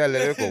 and you tell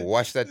Lillard, go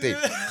watch that tape.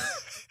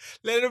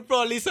 Lillard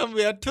probably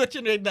somewhere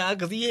twitching right now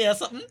because he has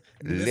something.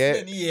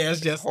 He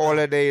has just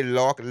Holiday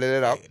lock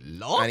Lillard up,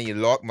 and he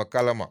locked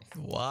McCollum up.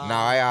 Wow.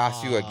 Now I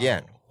ask you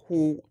again,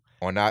 who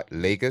on that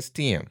Lakers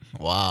team,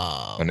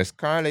 on this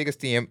current Lakers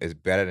team, is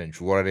better than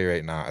Drew Holiday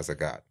right now as a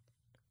guard?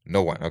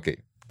 No one. Okay,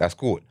 that's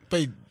cool.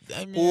 But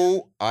I mean,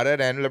 who other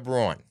than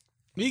LeBron?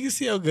 We can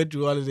see how good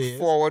Drew Holiday is.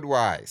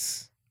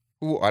 Forward-wise.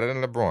 Who other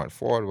than LeBron,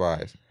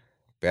 forward-wise,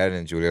 better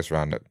than Julius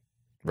Randle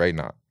right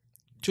now?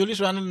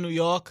 Julius Randle in New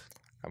York.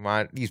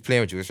 Man, he's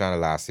playing with Julius Randle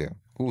last year.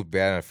 Who's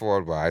better than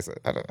forward-wise?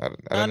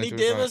 Anthony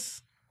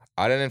Davis.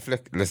 Other than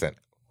listen.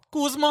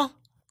 Kuzma.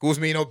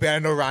 Kuzma no better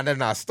than no Randle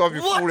now. Stop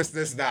your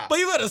foolishness now. But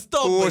you better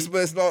stop. Kuzma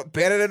is not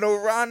better than no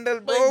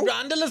Randle, bro. But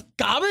Randle is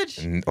garbage.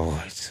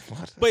 What?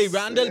 But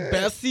Randle's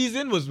best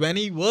season was when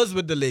he was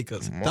with the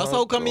Lakers. That's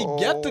how come he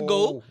get to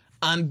go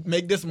and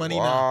make this money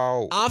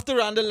now. After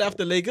Randle left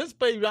the Lakers,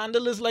 but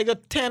Randle is like a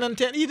 10 and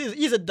 10.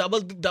 He's a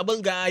double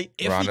guy.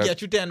 If he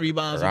gets you 10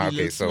 rebounds, he'll be a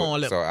little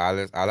smaller. So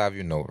I'll have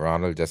you know,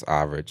 Randle just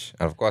average,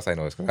 and of course I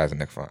know it's because I was a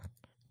Knicks fan.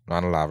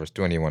 Randle averaged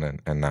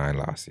 21 and 9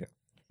 last year.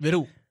 With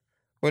who?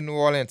 With New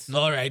Orleans.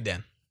 All right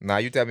then. Now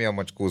you tell me how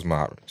much Kuzma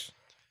averaged.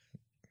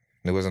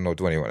 There wasn't no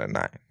 21 and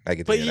 9. I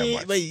can tell you that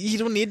much. But he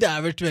don't need to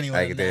average 21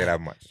 I can tell you that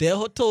much.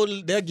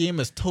 Their game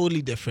is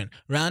totally different.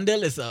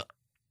 Randle is a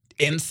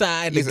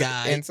inside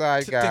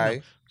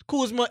guy.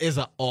 Kuzma is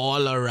an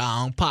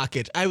all-around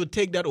package. I would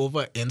take that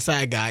over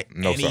inside guy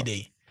any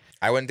day.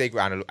 I wouldn't take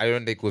Randle. I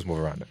wouldn't take Kuzma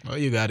over Randle. Oh,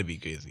 you got to be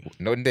crazy.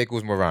 Wouldn't take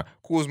Kuzma over Randle.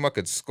 Kuzma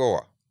could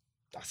score.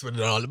 That's what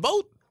it's all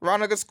about.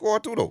 Randle could score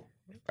too, though.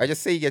 I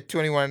just say he get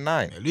 21 and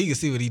 9. We can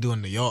see what he do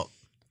in New York.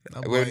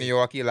 With New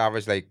York, he'll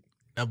average like...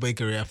 That boy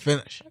career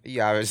finish.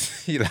 He'll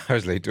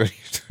average like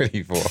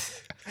 24.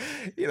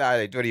 He'll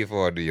average like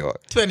 24 in New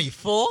York.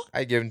 24?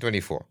 I give him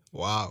 24.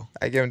 Wow.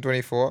 I give him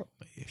 24.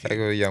 I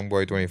give a young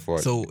boy 24.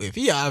 So if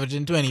he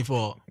averaging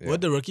 24, what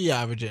the rookie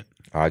averaging?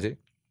 RJ?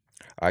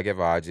 I give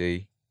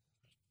RJ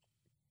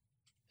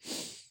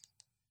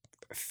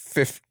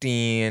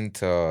 15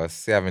 to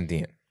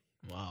 17.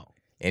 Wow.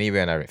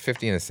 Anywhere in that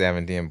 15 to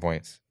 17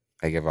 points.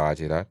 I give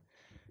RJ that.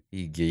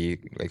 He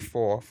gave like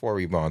four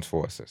rebounds,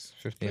 4 assists.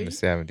 15 to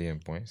 17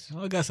 points.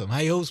 I got some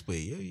high hopes, but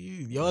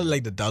y'all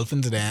like the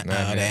Dolphins of the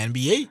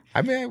NBA.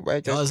 I mean,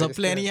 y'all have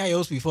plenty high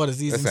hopes before the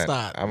season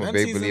starts. I'm a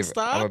big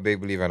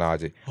believer in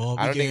RJ. Oh,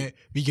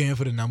 we going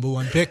for the number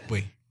 1 pick,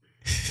 boy.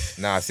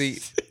 Nah, see,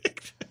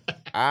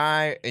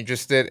 I'm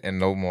interested in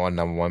no more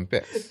number 1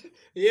 picks.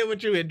 Yeah,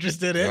 what you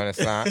interested in? You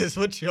understand? It's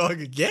what y'all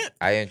could get.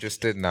 I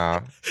interested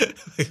now.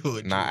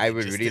 I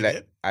would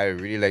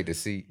really like to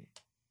see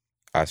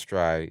us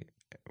try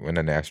when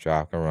the next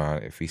draft come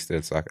around. If he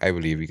still suck, I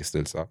believe he can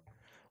still suck.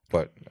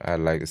 But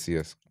I'd like to see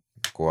us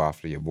go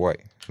after your boy,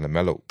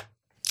 LaMelo.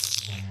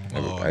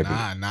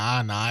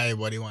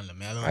 Everybody want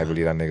LaMelo. I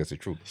believe that nigga's the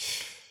truth.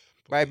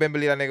 But I been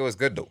believe that nigga was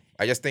good though.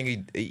 I just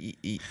think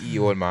he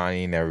old man,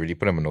 he never really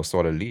put him in no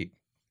sort of league.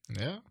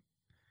 Yeah.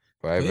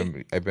 But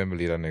I been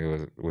believe that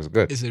nigga was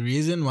good. It's the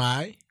reason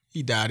why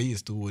he daddy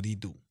is do what he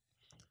do.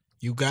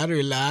 You gotta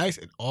realize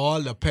it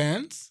all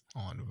depends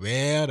on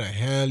where the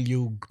hell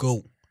you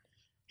go.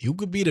 You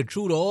could be the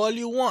truth all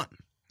you want.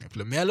 If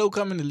LaMelo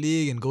come in the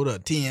league and go to a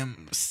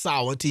team,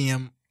 sour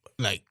team,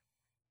 like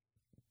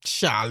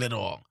Charlotte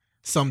or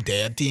some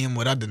dead team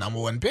without the number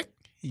 1 pick,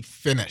 he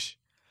finish.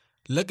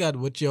 Look at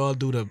what y'all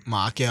do to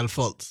Markelle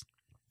Fultz.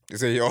 You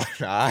say, yo,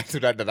 I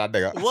do that to that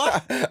nigga.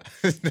 What?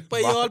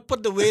 But y'all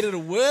put the weight of the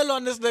world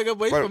on this nigga,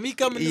 boy. For me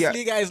coming to this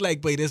league, I was like,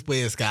 boy, this boy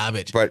is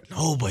garbage. But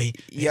no, boy.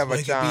 You have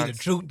a chance. Be the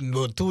truth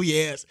in 2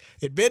 years.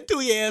 It been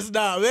 2 years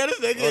now. Where this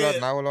nigga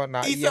is? Hold on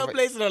now. He's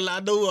someplace in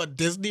Orlando or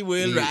Disney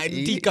World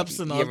riding teacups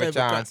and all that. You have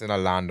a chance in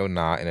Orlando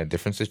now in a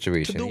different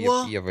situation.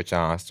 You have a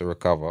chance to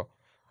recover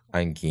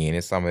and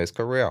gain some of his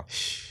career.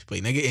 But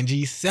nigga injure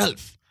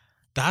himself.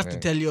 That's to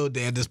tell you out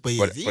there this boy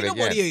is. You know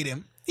what he hate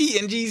him. He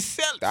injured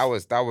himself. That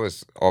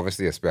was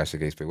obviously a special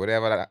case. But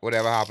whatever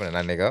happened to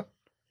that nigga,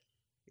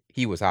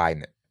 he was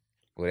hiding it.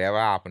 Whatever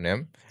happened to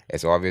him,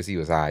 it's obvious he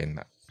was hiding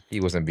that. He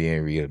wasn't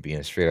being real,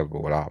 being straight up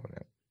about what happened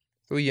to him.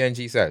 So he injured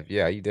himself.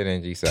 Yeah, he did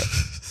injure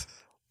himself.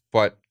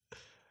 But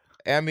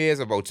NBA is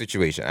about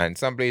situation. And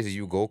some places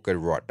you go could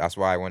rot. That's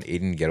why I want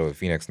Aiden to get over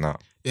Phoenix now.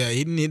 Yeah,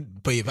 Aiden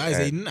need. But if I was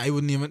Aiden, I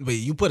wouldn't even. But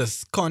you put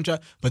a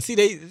contract. But see,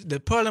 the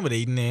problem with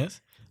Aiden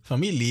is, for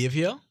me leave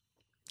here,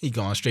 he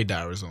gone straight to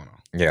Arizona.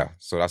 Yeah,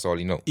 so that's all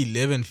he know. He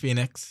live in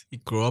Phoenix. He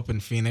grew up in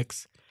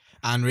Phoenix.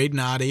 And right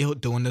now, they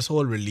doing this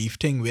whole relief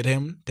thing with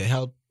him to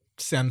help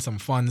send some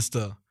funds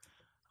to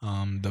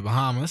the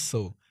Bahamas.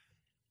 So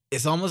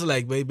it's almost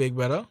like, way big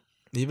brother,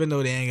 even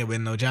though they ain't gonna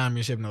win no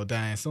championship no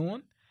time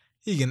soon,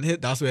 he can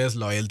hit. That's where his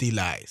loyalty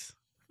lies.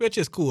 which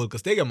is cool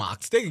because they get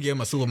marks. They can give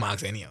him a super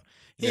max anyhow.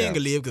 He ain't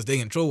gonna leave because they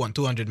can throw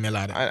 200 mil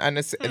at him. And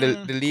it's,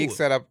 the league cool.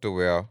 set up to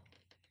where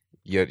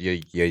your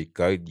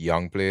good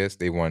young players,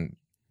 they want.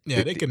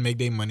 Yeah, they can make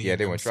their money. Yeah,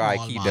 they want to try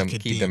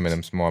keep them in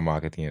them small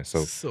market teams.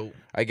 So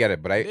I get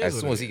it, but as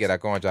soon as he get that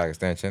contract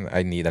extension,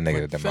 I need a nigga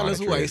to demand. Fellas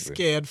who I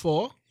scared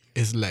for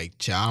is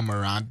like Ja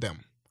Morant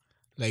them.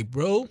 Like,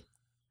 bro,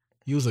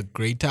 you was a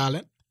great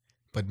talent,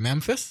 but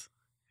Memphis,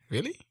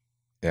 really?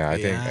 Yeah,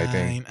 I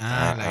think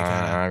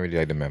I really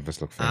like the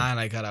Memphis look for him. I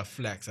like how that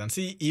flex. And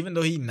see, even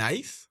though he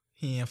nice,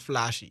 he ain't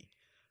flashy.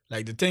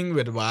 Like the thing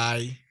with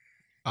why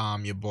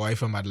your boy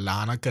from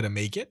Atlanta couldn't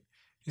make it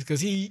is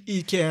because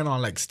he carrying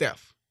on like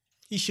Steph.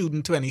 He's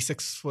shooting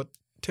 26-foot,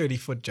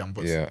 30-foot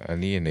jumpers. Yeah,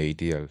 and he in the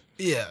ATL.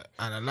 Yeah,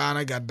 and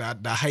Atlanta got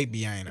that hype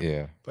behind him.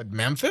 Yeah. But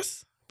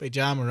Memphis, by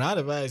Ja Morant,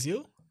 advise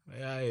you.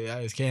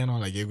 I was carrying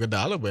on like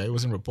Iguodala, but I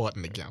wasn't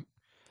reporting the camp.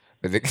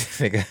 But they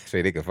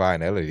could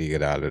find Ella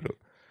Iguodala though.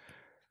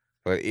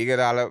 But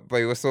Iguodala, but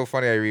it was so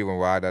funny. I read one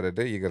wild the other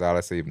day.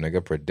 Iguodala say,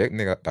 "Nigga, predict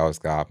nigga that was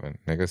happen."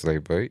 Nigga say,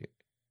 "Boy,"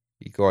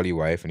 he called his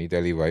wife and he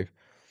tell his wife,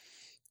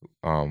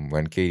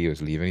 when Katie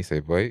was leaving, he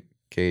said, "Boy,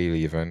 Katie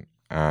leaving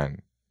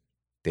and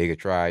they could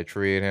try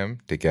trade him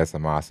to get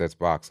some assets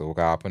back." So what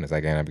happened is I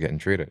end up getting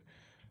traded.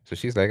 So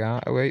she's like,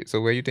 wait,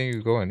 so where you think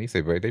you going? He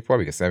said, "Boy, they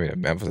probably could send me to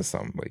Memphis or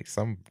something, but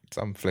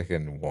some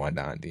flicking one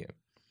down DM."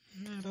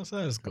 Yeah, that's how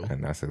it's go.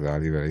 And that's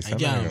exactly what they said. I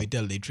can't wait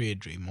till they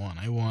trade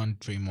Draymond. I want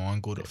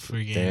Draymond go to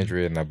friggin'. They ain't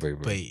trading that boy,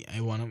 bro. But I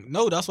want him.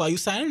 No, that's why you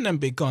signing them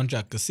big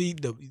contract. Cause see,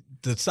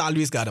 the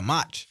salaries got to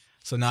match.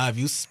 So now if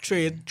you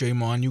trade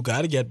Draymond, you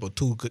got to get about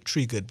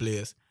 3 good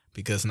players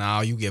because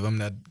now you give him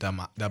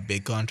that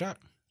big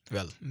contract.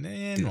 Well,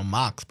 no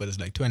max, but it's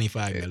like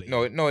 25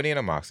 million. No, it ain't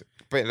a max.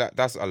 But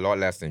that's a lot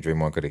less than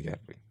Draymond could have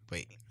get.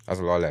 Wait. That's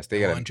a lot less. They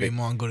get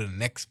Draymond go to the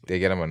next. They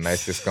get him a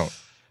nice discount.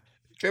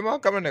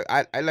 Draymond coming.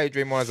 I like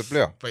Draymond as a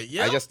player. But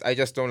yeah, I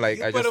just don't like.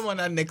 Put him on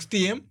that next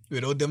team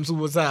without them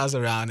superstars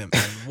around him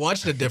and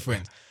watch the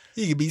difference.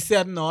 He could be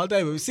setting all the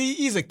time. See,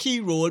 he's a key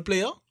role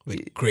player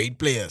with great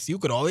players. You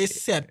could always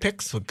set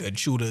picks for good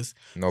shooters.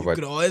 You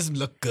could always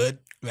look good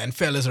when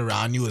fellas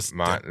around you is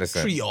the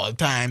 3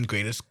 all-time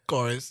greatest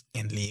scorers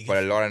in the league.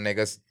 But a lot of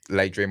niggas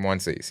like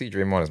Draymond say, see,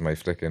 Draymond is my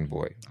flicking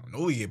boy. I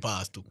know he get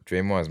past too.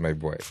 Draymond is my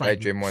boy.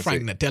 Frank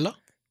Nutella.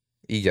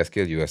 He just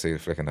killed USA the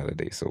flicking other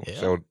day. So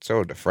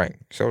show the Frank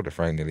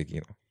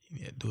Ntilikina.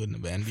 Yeah, do it in the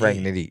band. Frank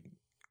Nitty.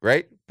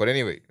 Right? But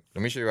anyway,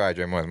 let me show you why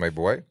Draymond is my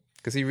boy.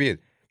 Because he real.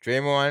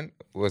 Draymond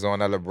was on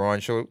that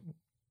LeBron show.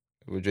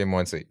 What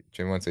Draymond say?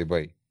 Draymond say,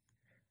 boy,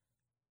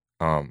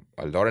 a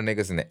lot of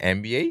niggas in the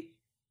NBA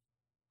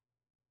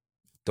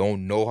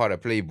don't know how to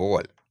play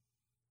ball.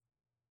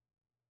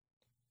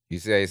 You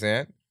see what I'm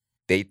saying?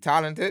 They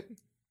talented,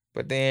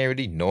 but they ain't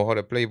really know how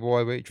to play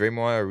ball. But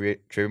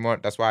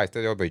Draymond, that's why I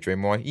tell you about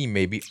Draymond. He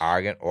may be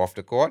arrogant off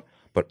the court,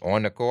 but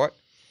on the court,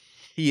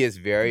 he is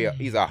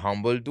he's a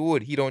humble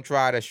dude. He don't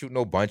try to shoot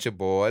no bunch of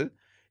ball.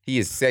 He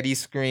is steady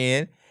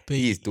screen.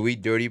 He's doing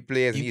dirty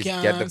plays and he's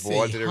get the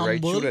ball to the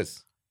right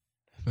shooters.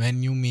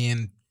 When you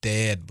mean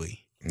dead, boy.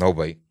 No,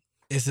 boy.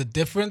 It's a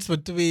difference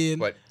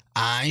between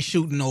I ain't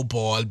shooting no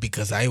ball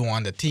because I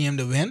want the team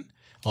to win,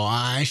 or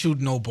I ain't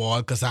shooting no ball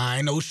because I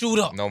ain't no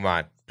shooter. No,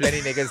 man.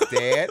 Plenty niggas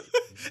dead.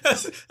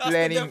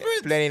 Plenty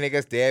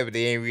niggas dead, but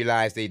they ain't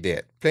realize they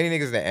dead. Plenty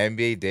niggas in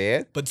the NBA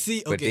dead. But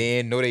see, but they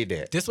ain't know they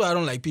dead. This is why I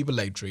don't like people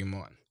like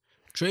Draymond.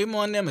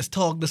 Draymond them is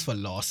talk this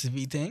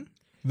philosophy thing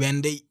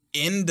when they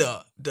in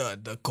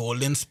the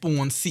golden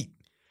spoon seat.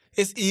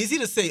 It's easy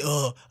to say,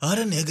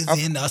 other niggas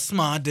ain't that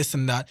smart, this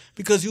and that,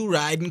 because you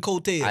riding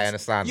coattails. I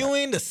understand You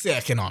ain't the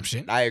second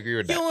option. I agree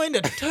with that. You ain't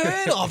the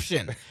third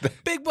option.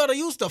 Big brother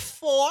used the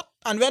fourth,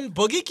 and when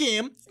Boogie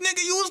came,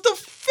 nigga used the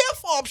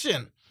fifth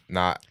option.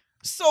 Nah.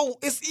 So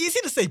it's easy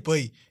to say,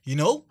 boy,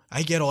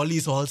 I get all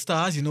these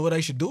all-stars, you know what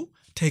I should do?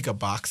 Take a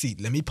back seat.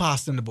 Let me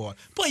pass them the ball.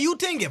 But you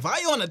think if I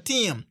on a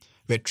team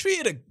with 3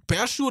 of the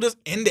best shooters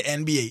in the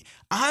NBA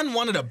and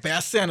one of the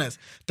best centers,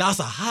 that's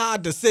a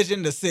hard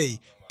decision to say,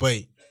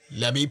 boy,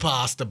 let me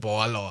pass the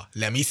ball or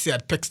let me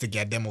set picks to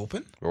get them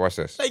open. But watch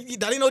this. Like,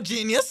 that ain't no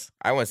genius.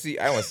 I want to see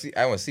emote.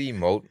 I want to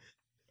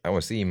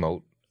see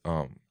emote.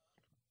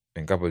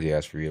 In a couple of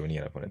years for real when he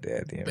end up on a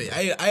dead team. But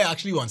I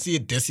actually want to see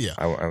it this year.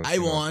 I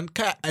want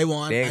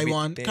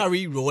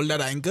Curry roll that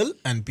ankle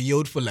and be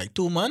out for like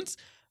 2 months.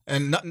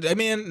 And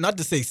not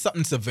to say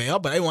something severe,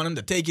 but I want him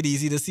to take it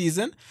easy this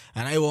season.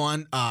 And I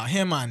want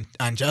him and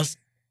just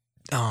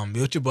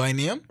what's your boy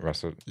name?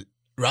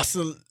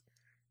 Russell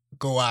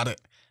go at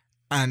it.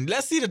 And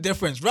let's see the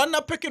difference. Run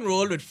that pick and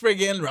roll with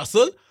friggin'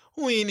 Russell,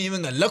 who ain't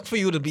even gonna look for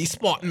you to be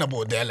spotting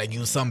about there like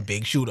you some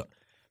big shooter.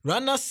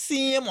 Run that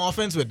same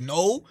offense with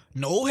no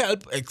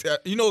help.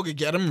 Could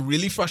get him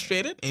really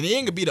frustrated. And it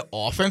ain't gonna be the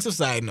offensive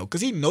side, no,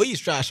 because he's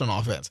trash on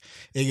offense.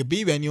 It could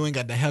be when you ain't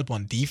got the help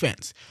on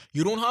defense.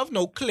 You don't have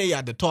no Clay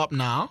at the top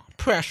now,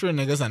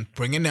 pressuring niggas and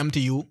bringing them to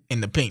you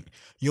in the paint.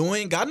 You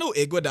ain't got no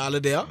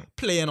Iguodala there,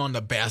 playing on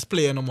the best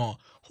player no more.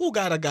 Who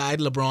got a guide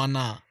LeBron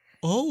now?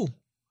 Oh,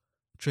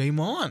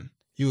 Draymond.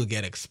 You will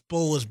get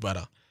exposed,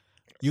 brother.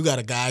 You got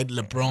a guy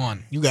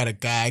LeBron. You got a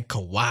guy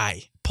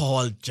Kawhi,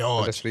 Paul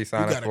George. That's what he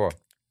signed up for.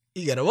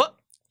 You got a what?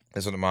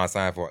 That's what the man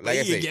signed for. Like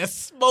I you say, get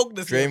smoked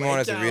this year.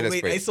 Draymond is a realist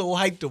I player. so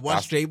hyped to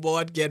watch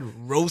Draymond get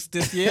roast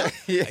this year.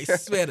 Yeah. I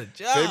swear to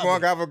God.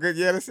 Draymond have a good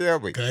year this year,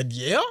 boy. Good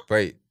year?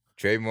 But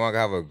Draymond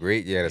have a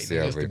great year this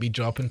year, Niggas boy. to be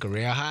dropping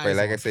career highs. But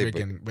like I on say,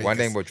 freaking one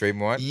thing about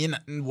Draymond. you ain't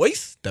nothing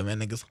waste. That man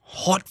niggas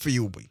hot for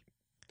you, boy.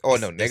 Oh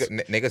no, niggas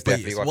definitely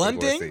It's got one to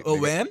go thing, State. or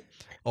Niggas- when,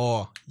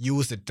 or you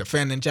was the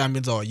defending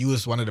champions, or you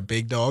was one of the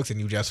big dogs, and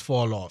you just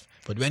fall off.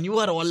 But when you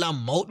had all that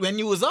mouth when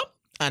you was up,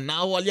 and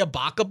now all your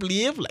backup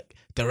leave, like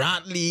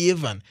Durant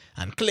leave, and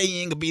Clay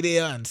ain't gonna be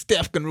there, and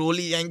Steph can roll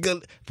the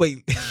ankle. But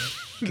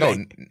No,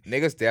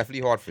 niggas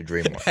definitely hard for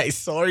Draymond. hey,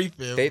 sorry,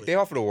 Phil. They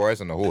hard for the Warriors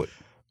on the whole.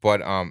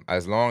 But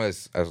as long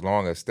as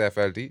Steph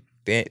healthy,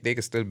 they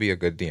could still be a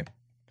good team.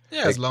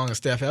 Yeah, as long as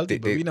Steph healthy,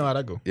 but we know how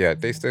that go. Yeah,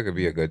 they still could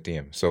be a good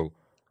team. So,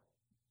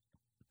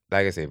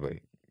 like I say, but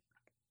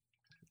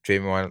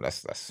Draymond,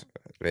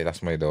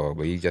 that's my dog.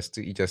 But he just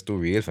too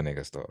real for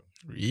niggas, dog.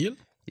 Real?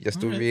 He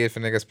just too Alright. real for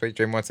niggas. Play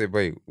Draymond say,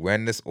 boy,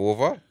 when this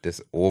over.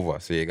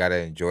 So you gotta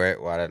enjoy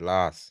it while it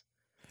lasts.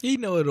 He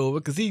know it over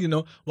because he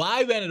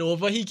why when it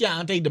over he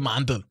can't take the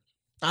mantle.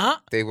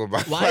 They were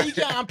Why he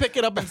can't pick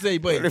it up and say,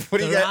 boy,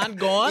 What he got? Durant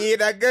gone? He ain't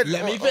that good.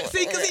 Let me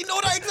see, because he know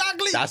that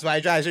exactly. That's why I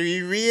try to show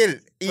you real.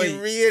 He Wait.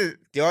 real.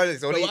 But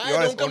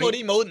why don't come out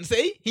his mouth and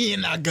say he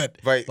ain't that good?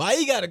 Right. Why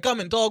he gotta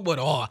come and talk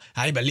about,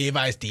 I believe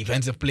I was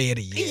defensive player of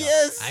the year.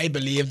 Yes. I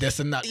believe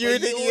this and that. You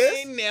But think you he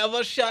is? ain't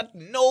never shut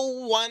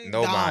no one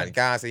No down. man,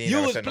 can't say he You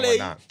never was shut no one play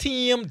down.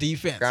 team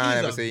defense. Can't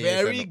never He's say a he ain't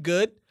shut very no-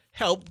 good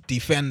help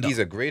defender. He's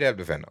a great help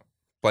defender.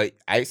 But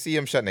I see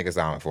him shut niggas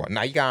down before.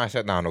 Now you can't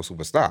shut down no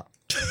superstar.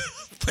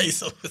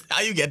 So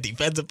how you get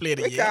defensive player of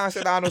the You year? can't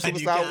shut down no And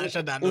you can't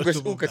shut superstar. down no Who could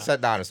superstar.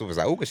 shut down a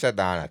superstar? Who could shut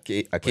down a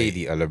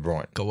KD or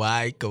LeBron?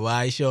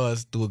 Kawhi sure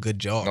do a good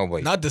job.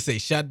 Nobody. Not to say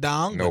shut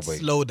down, but Nobody.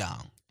 slow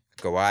down.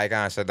 Kawhi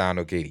can't shut down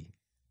no KD.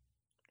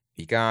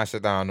 He can't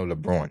shut down no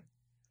LeBron.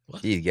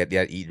 What? He get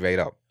that eat right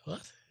up.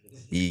 What?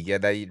 He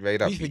get that eat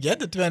right up. We forget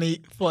the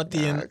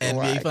 2014 Nah, NBA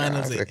Kawhi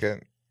Finals. can't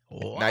second.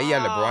 Wow. Now he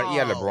had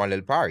LeBron,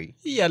 Lil Parry.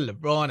 He had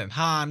LeBron and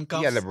handcuffs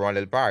He had LeBron,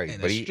 Lil Parry.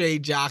 and But a he,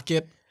 straight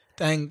jacket.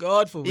 Thank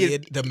God for He'll-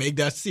 Wade to make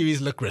that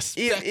series look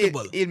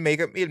respectable. he'll make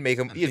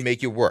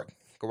you work.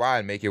 Kawhi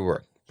will make you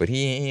work. But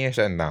he ain't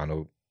shutting down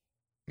no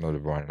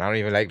LeBron. I don't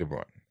even like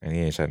LeBron. And he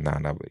ain't shutting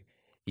down nobody.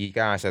 He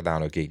can't shut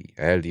down no KD,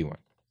 a healthy one.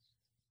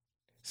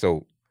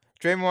 So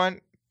Draymond,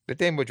 the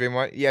thing with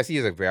Draymond, yes,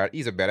 he's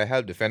a better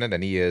help defender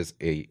than he is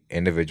a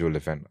individual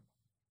defender.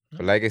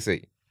 But like I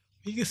say,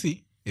 You can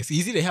see. It's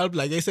easy to help.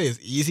 Like I say, it's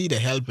easy to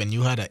help when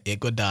you had a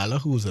Iguodala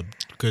who's a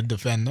good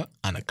defender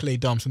and a Klay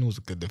Thompson who's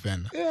a good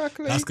defender. yeah,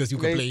 Clay, That's 'cause you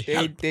can play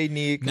help. They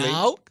need Clay.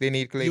 Now, They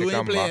need Clay You to ain't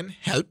come playing back.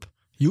 help.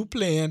 You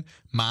playing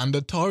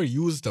mandatory.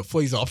 Use the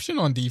first option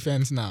on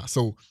defense now.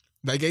 So,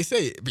 like I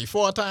say,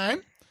 before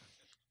time,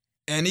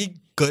 any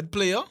good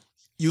player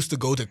used to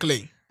go to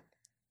Clay.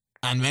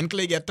 And when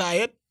Clay get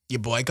tired, your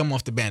boy come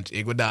off the bench,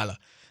 Iguodala.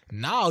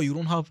 Now you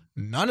don't have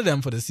none of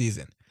them for the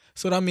season.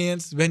 So that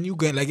means when you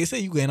go, like I say,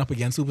 you going up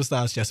against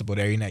superstars just about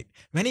every night.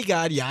 When he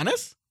got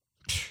Giannis,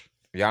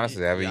 Giannis is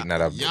ever eating that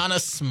up.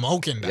 Giannis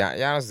smoking that.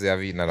 Giannis is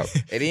ever eating that up.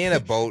 It ain't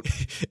about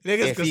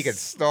Niggas if he could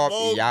stop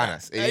smoke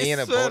Giannis. that. It I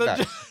ain't swear about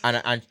to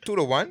that. And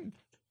 2-1,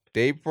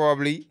 they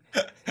probably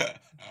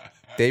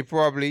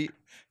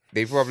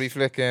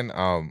flicking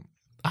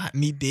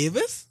Anthony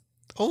Davis?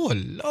 Oh,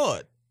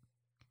 Lord.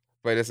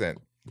 but listen.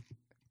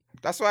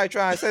 That's why I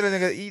try and say the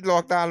nigga he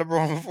locked down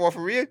LeBron before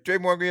for real.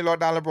 Draymond Green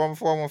locked down LeBron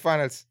before one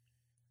finals.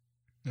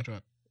 That's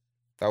right.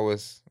 That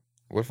was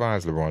what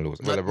finals LeBron lose?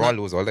 Well, Not- LeBron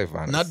lose all their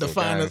finals. Not the so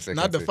can't finals. say-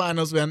 Not the can't say.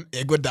 finals when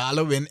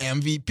Iguodala win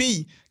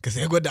MVP, because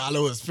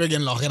Iguodala was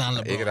friggin' locking on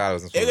LeBron. Iguodala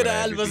wasn't supposed to win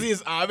Iguodala was MVP.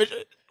 his average.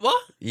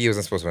 What? He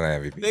wasn't supposed to win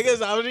MVP.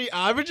 Niggas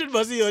averaging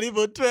was he only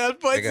about 12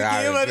 points a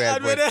Nigga game averaged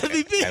and win 12 points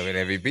MVP. and win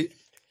MVP.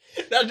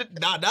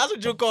 That's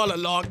what you call a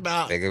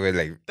lockdown. Nigga win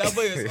like That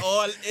boy is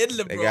all in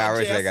LeBron. nigga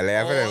averaged like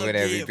 11 and all win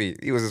game.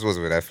 MVP. He wasn't supposed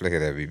to win that flick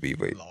at MVP,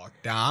 but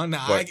Lockdown.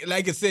 Now, But-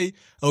 like I say,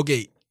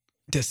 okay,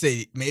 to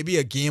say maybe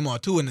a game or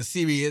two in the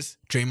series,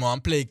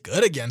 Draymond played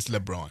good against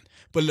LeBron.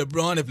 But if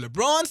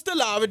LeBron's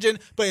still averaging,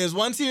 but his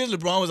one series,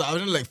 LeBron was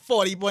averaging like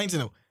 40 points.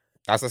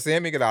 that's the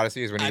same Iguodala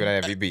series when he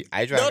won MVP.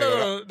 I tried to figure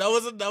it out. That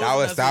wasn't That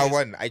was that series.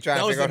 one. I tried That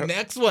to was figure the out.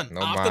 next one.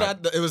 No, After man.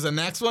 that, it was the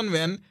next one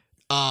when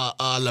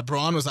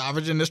LeBron was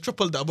averaging this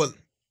triple-double.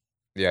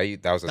 Yeah,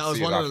 that was That was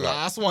one of the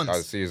last ones. That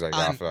was a series like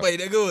And that. wait,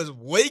 nigga was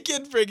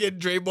waking friggin'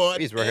 Draymond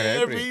He's working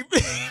every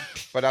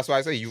But that's why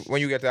I say when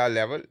you get to that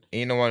level,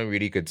 ain't no one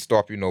really could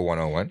stop you no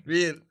one-on-one.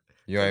 real.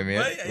 You know what I mean?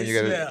 Right, I When you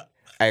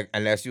get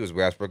unless you was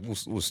Westbrook,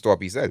 who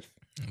stop himself.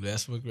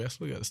 Westbrook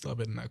gotta stop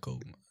hitting that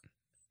coke, man.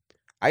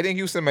 I think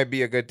Houston might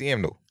be a good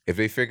team though if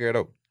they figure it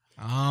out.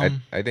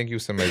 I think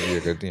Houston might be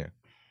a good team.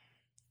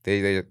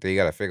 They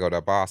gotta figure out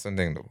that Boston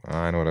thing though.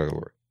 I know that'll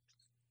work.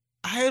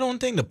 I don't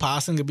think the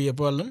passing could be a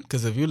problem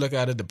because if you look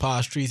at it, the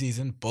past 3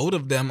 seasons, both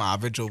of them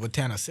average over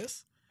 10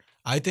 assists.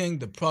 I think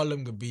the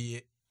problem could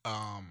be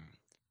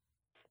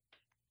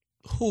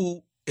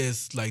who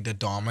is like the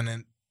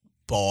dominant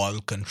ball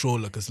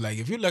controller. Because, like,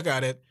 if you look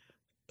at it,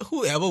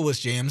 whoever was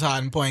James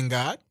Harden point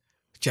guard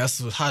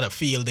just had a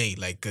field day.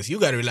 Like, because you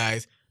got to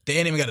realize they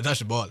ain't even got to touch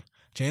the ball.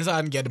 James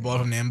Harden get the ball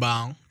from the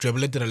inbound,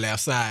 dribble it to the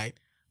left side,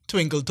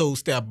 twinkle toe,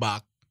 step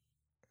back.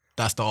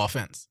 That's the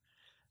offense.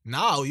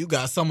 Now you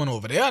got someone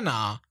over there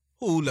now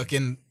who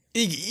looking,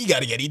 he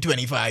got to get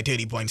 25,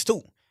 30 points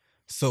too.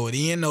 So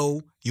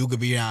you could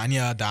be around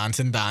here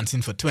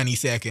dancing for 20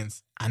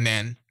 seconds and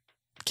then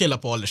kill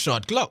up all the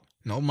shot clock.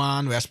 No,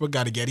 man, Westbrook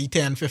got to get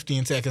 10,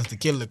 15 seconds to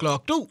kill the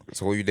clock too.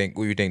 So who you think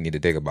need to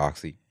take a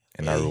box seat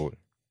in that role?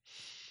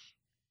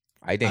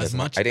 I think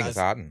it's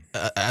Harden.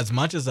 As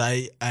much as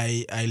I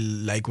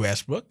like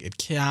Westbrook, it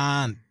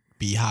can't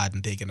be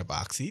Harden taking the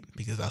box seat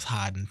because that's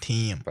Harden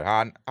team. But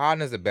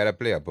Harden is a better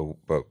player,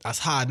 but that's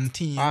Harden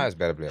team. Harden is a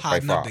better player.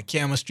 Harden have the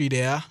chemistry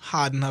there.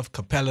 Harden have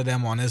Capella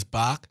them on his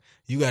back.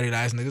 You gotta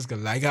realize niggas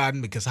gonna like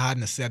Harden because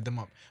Harden has set them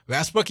up.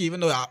 Westbrook,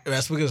 even though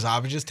Westbrook is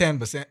averages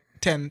 10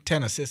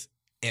 assists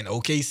in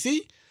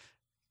OKC,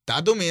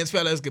 that don't mean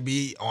fellas could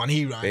be on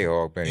run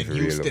in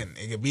Houston.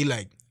 It could be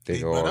like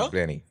they all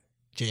plenty.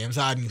 James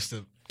Harden used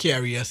to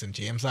carry us and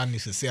James Harden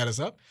used to set us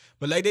up.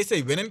 But like they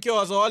say, winning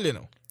cures all,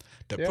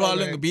 The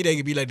problem could be they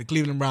could be like the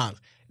Cleveland Browns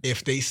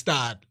if they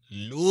start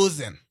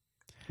losing.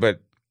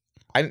 But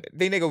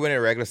they nigga win in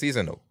the regular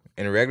season though.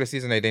 In the regular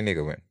season, they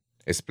nigga win.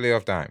 It's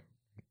playoff time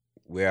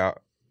where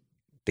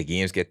the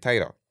games get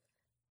tighter.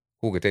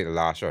 Who could take the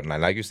last shot?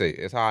 And like you say,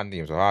 it's Harden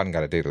team, so Harden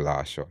got to take the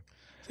last shot.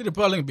 See, the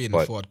problem could be in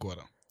the fourth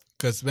quarter.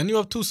 Because when you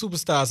have two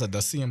superstars at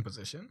the same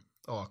position,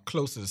 or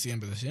close to the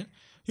same position,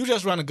 you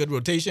just run a good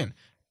rotation.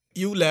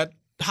 You let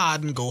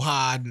Harden go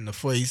hard in the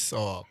face,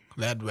 or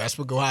let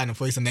Westbrook go hard in the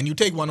face, and then you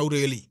take one out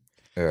early.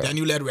 Yeah. Then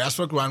you let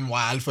Westbrook run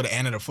wild for the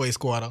end of the first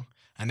quarter,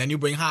 and then you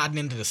bring Harden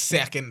into the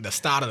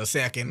start of the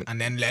second,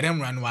 and then let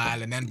him run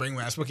wild, and then bring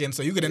Westbrook in,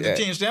 so you could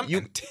interchange them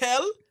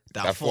until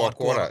that fourth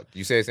quarter.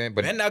 You say the same,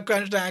 but when that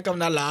crunch time come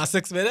that last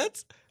 6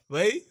 minutes,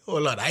 wait,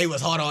 hold on, I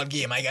was hot all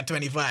game, I got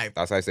 25.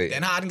 That's what I say.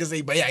 Then Harden can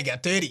say, but I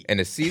got 30. In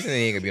the season, it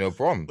ain't gonna be no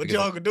problem. What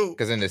y'all could do?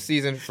 Because in the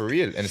season, for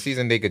real, in the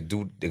season, they could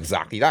do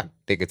exactly that.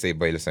 They could say,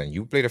 but listen,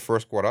 you play the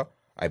first quarter,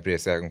 I play the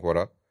second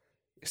quarter.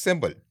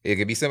 Simple. It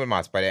could be simple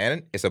match. By the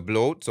end, it's a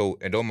blowout, so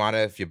it don't matter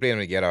if you play them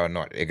together or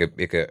not. It could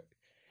be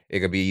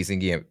an easy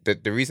game.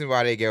 The reason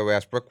why they get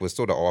Westbrook was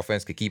so the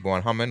offense could keep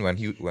on humming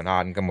when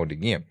Harden come out the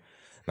game.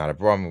 Now the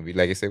problem would be,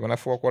 like I say, when that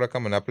fourth quarter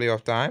come in that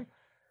playoff time,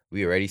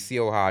 we already see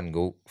how Harden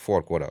go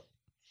fourth quarter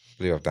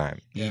playoff time.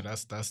 Yeah,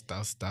 that's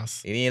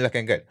it ain't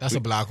looking good. That's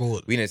a black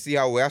hole. We didn't see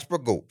how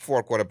Westbrook go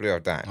fourth quarter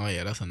playoff time. Oh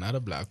yeah, that's another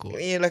black hole.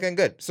 It ain't looking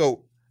good.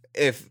 So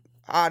if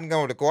Harden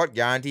come on the court,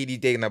 guaranteed he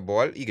taking the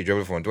ball, he could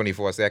dribble for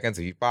 24 seconds.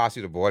 If he pass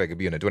you the ball, it could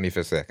be in the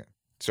 25th second.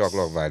 Shot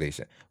clock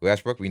violation.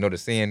 Westbrook, we know the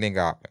same thing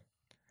happen.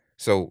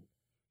 So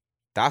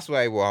that's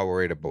why we're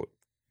worried about.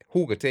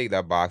 Who could take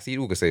that box seat?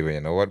 Who could say, well,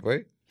 you know what,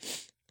 boy?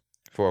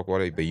 Fourth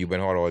quarter, but you've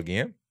been hard all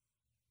game.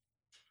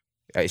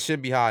 It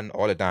should be hard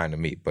all the time to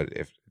me, but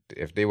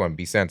if they want to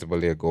be sensible,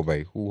 they'll go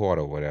by who hard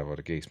or whatever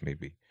the case may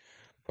be.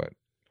 But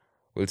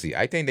we'll see.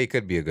 I think they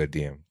could be a good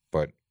team,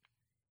 but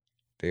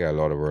they got a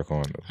lot of work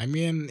on though. I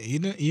mean,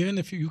 even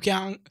if you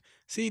can't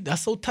see,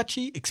 that's so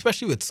touchy,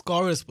 especially with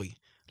scorers.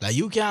 Like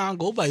you can't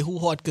go by who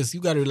hot because you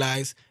gotta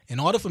realize in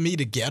order for me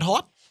to get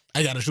hot,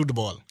 I gotta shoot the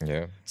ball.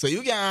 Yeah. So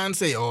you can't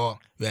say, oh,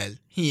 well,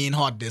 he ain't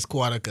hot this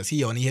quarter because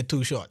he only hit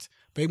 2 shots.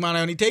 Big man,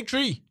 I only take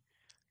 3.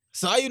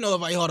 So how you know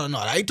if I hot or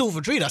not? I 2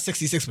 for 3, that's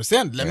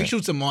 66%. Let me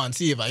shoot some more and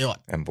see if I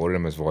hot. And both of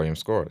them is volume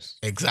scorers.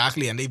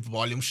 Exactly, and they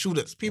volume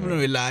shooters. People don't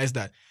realize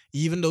that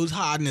even those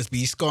Harden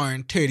be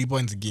scoring 30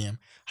 points a game,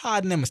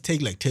 Harden them must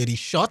take like 30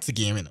 shots a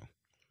game,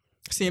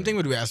 Same thing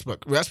with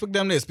Westbrook. Westbrook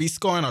them be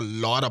scoring a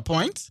lot of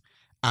points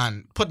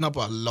and putting up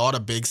a lot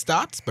of big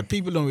stats, but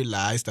people don't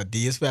realize that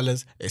these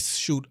fellas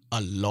shoot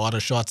a lot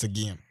of shots a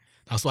game.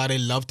 That's why they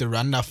love to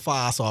run that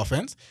fast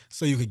offense,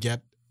 so you could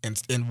get,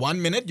 in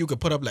 1 minute, you could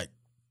put up like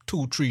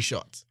 2-3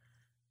 shots.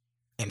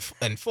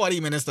 In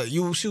 40 minutes, that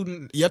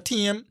your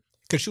team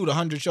could shoot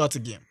 100 shots a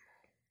game.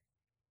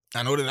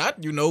 And other than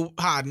that,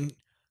 Harden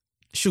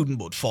shooting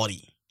about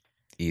 40.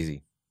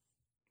 Easy.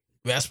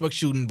 Westbrook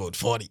shooting about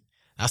 40.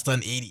 That's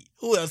done 80.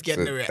 Who else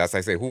getting the rest? That's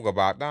like I say, who got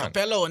back down?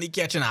 Capella only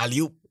catching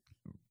alley-oop.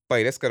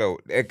 But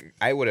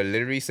I would have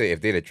literally say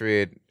if they'd have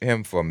traded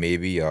him for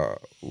maybe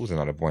who's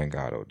another point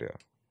guard out there?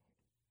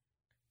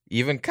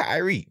 Even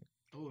Kyrie.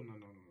 Oh no.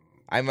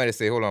 I might have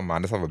said, hold on,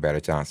 man, let's have a better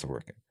chance of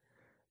working.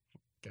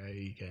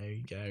 Kyrie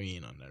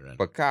ain't on that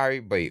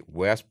run. But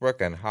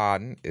Westbrook and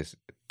Harden is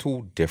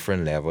 2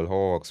 different level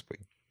hogs.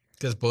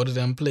 Because both of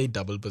them play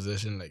double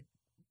position. Like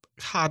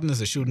Harden is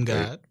a shooting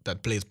guard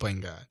that plays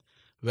point guard.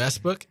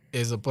 Westbrook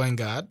is a point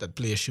guard that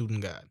plays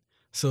shooting guard.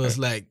 So it's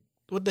like,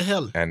 what the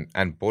hell?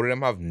 And both of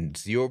them have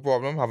zero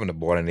problem having the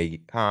ball in their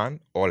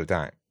hand all the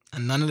time.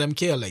 And none of them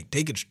care. Like,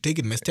 take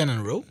it, miss 10 in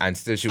a row. And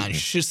still shoot. And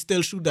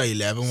still shoot the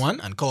 11-1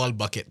 and call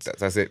buckets.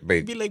 That's it,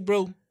 babe. Be like,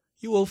 bro,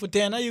 you 0 for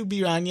 10, you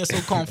be around here so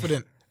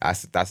confident.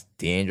 That's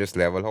dangerous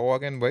level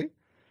hogging, boy.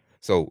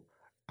 So,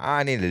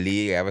 I ain't in the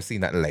league ever seen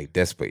nothing like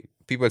this, boy.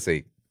 People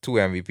say, two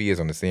MVPs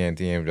on the same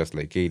team, just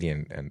like Katie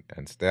and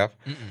Steph.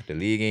 The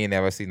league ain't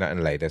never seen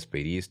nothing like this.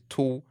 But these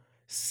two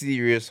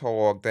serious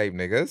hog type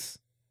niggas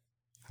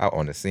out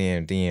on the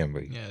same team,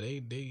 but Yeah,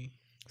 they.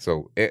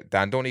 So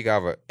D'Antoni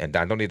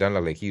D'Antoni don't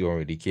look like he don't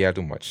really care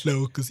too much.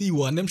 No, because he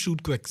want them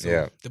shoot quick. So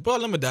Yeah. the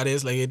problem with that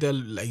is like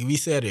we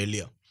said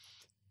earlier.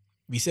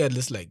 We said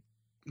this like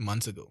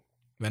months ago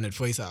when it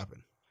first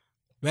happened.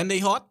 When they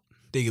hot,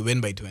 they can win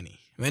by 20.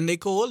 When they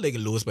cold, they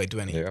can lose by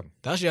 20. Yeah.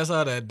 That's just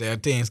how their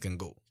teams can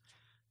go.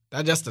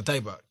 That's just the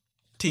type of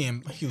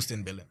team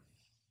Houston building.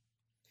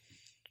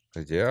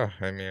 But yeah,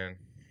 I mean,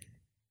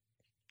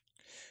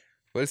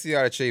 we'll see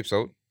how it shapes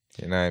out.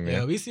 You know what I mean?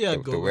 Yeah, we see how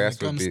it goes when it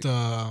comes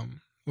to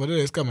what it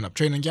is coming up.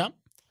 Training camp?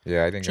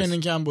 Yeah, I think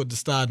training camp would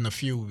start in a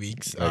few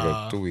weeks.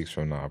 Like 2 weeks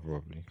from now,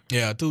 probably.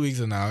 Yeah, 2 weeks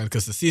from now,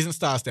 because the season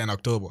starts in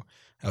October.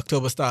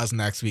 October starts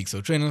next week. So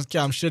training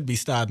camp should be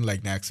starting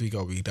like next week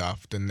or week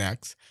after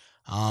next.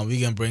 We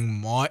can bring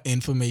more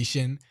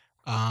information,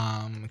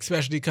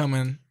 especially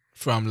coming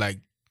from like,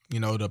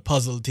 the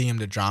puzzle team,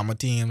 the drama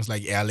teams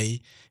like LA.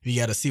 We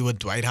got to see what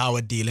Dwight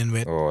Howard dealing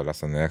with. Oh,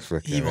 that's the next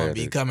flick. He won't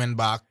be coming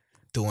back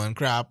doing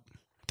crap,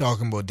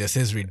 talking about this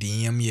is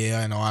redeem year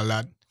and all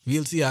that.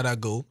 We'll see how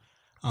that go.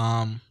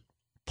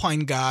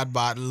 Point guard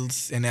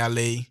battles in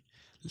LA.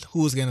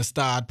 Who's going to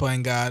start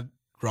point guard?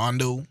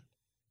 Rondo,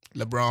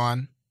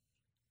 LeBron,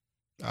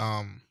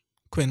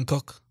 Quinn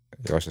Cook.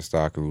 Y'all should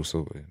start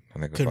Caruso.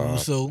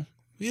 Caruso.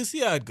 We'll see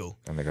how it go.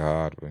 That nigga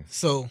hard, boy.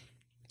 So,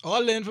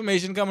 all the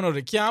information coming out of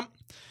the camp.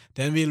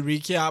 Then we'll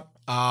recap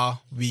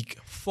week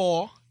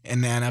 4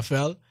 in the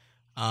NFL.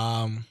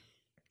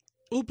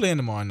 Who playing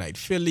tomorrow night?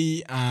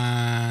 Philly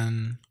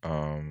and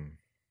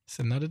it's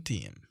another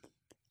team.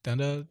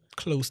 Another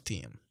close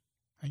team.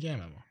 I can't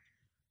remember.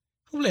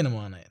 Who playing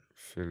tomorrow night?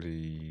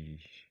 Philly.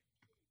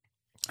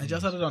 I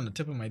just had it on the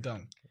tip of my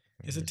tongue.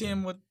 It's a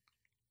team with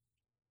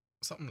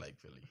something like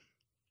Philly.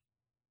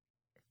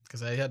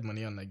 Because I had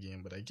money on that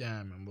game, but I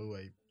can't remember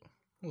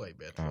who I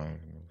bet for.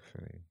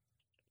 Philly.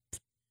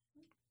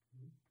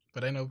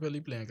 But I know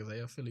Philly playing because I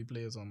have Philly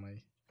players on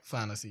my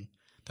fantasy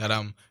that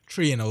I'm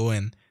 3-0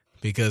 in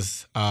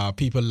because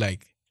people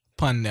like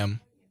Pun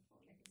them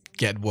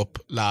get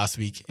whooped last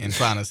week in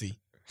fantasy.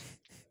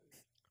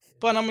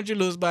 Pun, how much you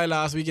lose by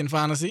last week in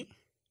fantasy?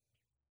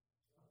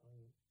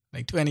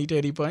 Like 20,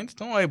 30 points?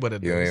 Don't worry about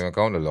it. You don't even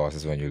count the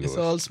losses when you lose. It's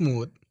all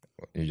smooth.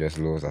 You just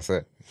lose, that's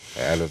it.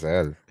 L is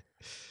L.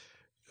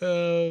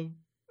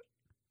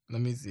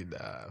 Let me see.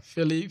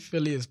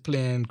 Philly is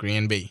playing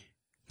Green Bay.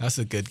 That's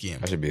a good game.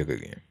 That should be a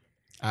good game.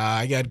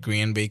 I got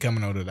Green Bay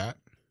coming out of that.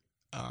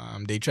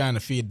 They trying to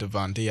feed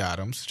Devontae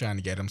Adams, trying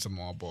to get him some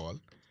more ball.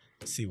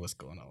 See what's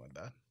going on with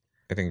that.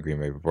 I think Green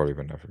Bay will probably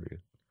win that for you.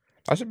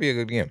 That should be a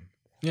good game.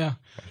 Yeah.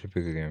 That should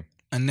be a good game.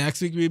 And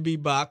next week we'll be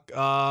back.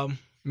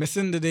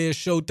 Missing today is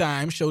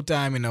Showtime.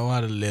 Showtime,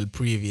 had a little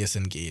previous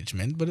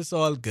engagement, but it's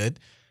all good.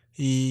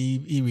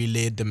 He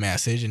relayed the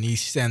message and he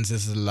sends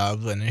his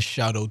love and a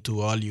shout out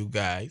to all you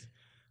guys.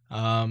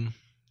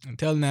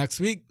 Until next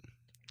week.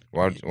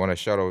 Want to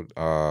shout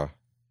out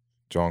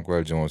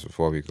Jonquel Jones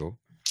before we go.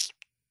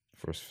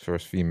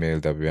 First female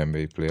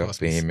WNBA player,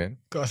 Payment.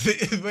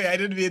 Wait, I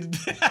didn't mean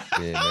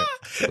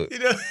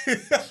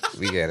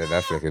We get it.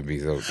 That could be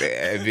so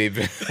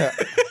bad.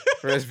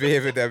 First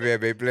female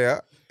WNBA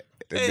player.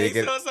 Hey,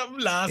 I saw something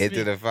last into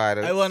week. The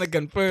finals. I want to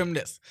confirm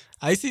this.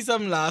 I see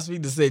something last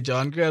week to say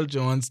Jonquel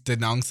Jones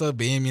denounced her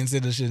Bahamian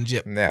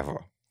citizenship.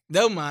 Never.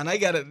 No, man, I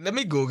got it. Let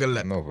me Google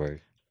it. No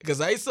way. Because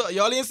I saw,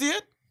 y'all didn't see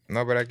it?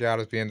 No, but that girl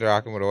was being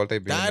interacting with all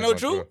type of That I know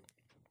true?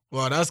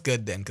 Well, that's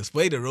good then. Because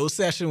wait, the roast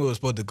session was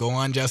supposed to go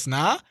on just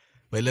now.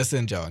 But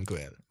listen,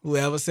 Jonquel,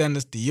 whoever sent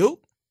this to you,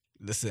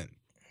 listen,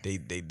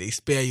 they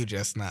spare you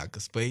just now.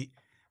 Because wait,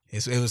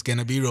 it was going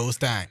to be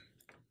roast time.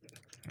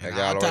 And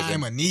our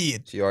time of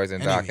need. She always in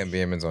dark and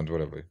Bahamians on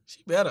Twitter, boy.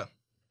 She better.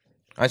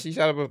 And she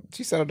set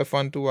up the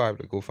fun too,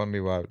 the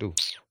GoFundMe vibe too.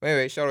 But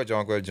anyway, shout out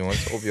Jonquel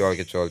Jones. Hope you all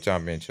get your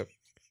championship.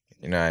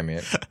 You know what I mean?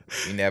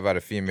 We never had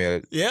a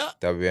female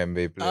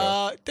WNBA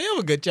player. They have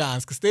a good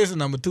chance because they're the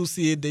number 2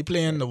 seed. They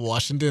play in the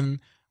Washington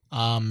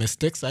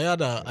Mystics. I had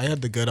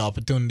the good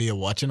opportunity of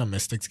watching a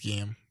Mystics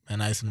game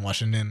and I was in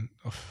Washington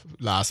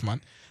last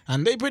month,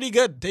 and they pretty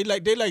good. They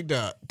like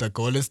the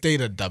Golden State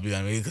of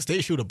WNBA because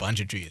they shoot a bunch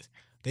of trees.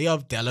 They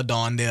have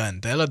Deladon there,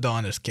 and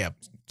Deladon is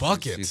kept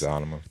buckets. She's an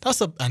animal.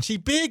 And she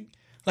big.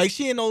 Like,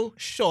 she ain't no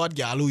short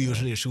gal who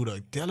usually shoot her.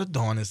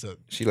 Deladon is a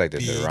she like the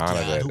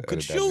Durant who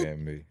could shoot.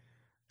 WNBA.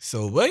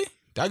 So, wait,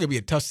 that could be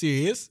a tough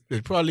series. They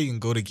probably can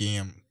go to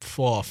game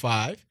 4 or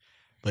 5.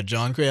 But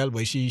Jonquel,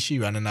 boy, she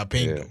running that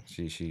paint, though.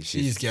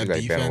 She's got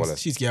like defense.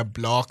 She's got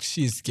blocks.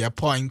 She's got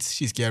points.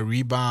 She's got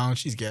rebounds.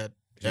 She's got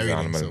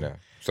everything.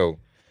 So,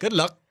 good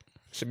luck.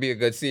 Should be a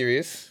good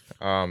series.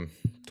 Tune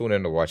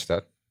in to watch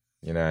that.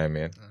 You know what I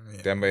mean?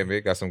 Yeah. Them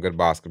baby got some good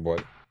basketball.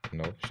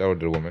 Shout out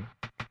to the women.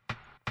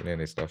 Playing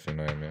their stuff, you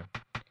know what I mean?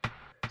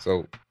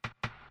 So,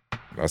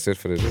 that's it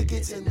for the day.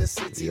 It's in the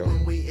city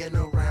when we in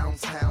around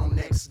town.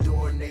 Next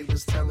door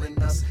neighbors telling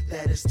us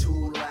that it's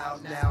too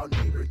loud now.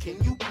 Neighbor,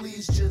 can you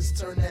please just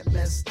turn that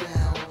mess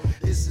down?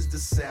 This is the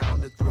sound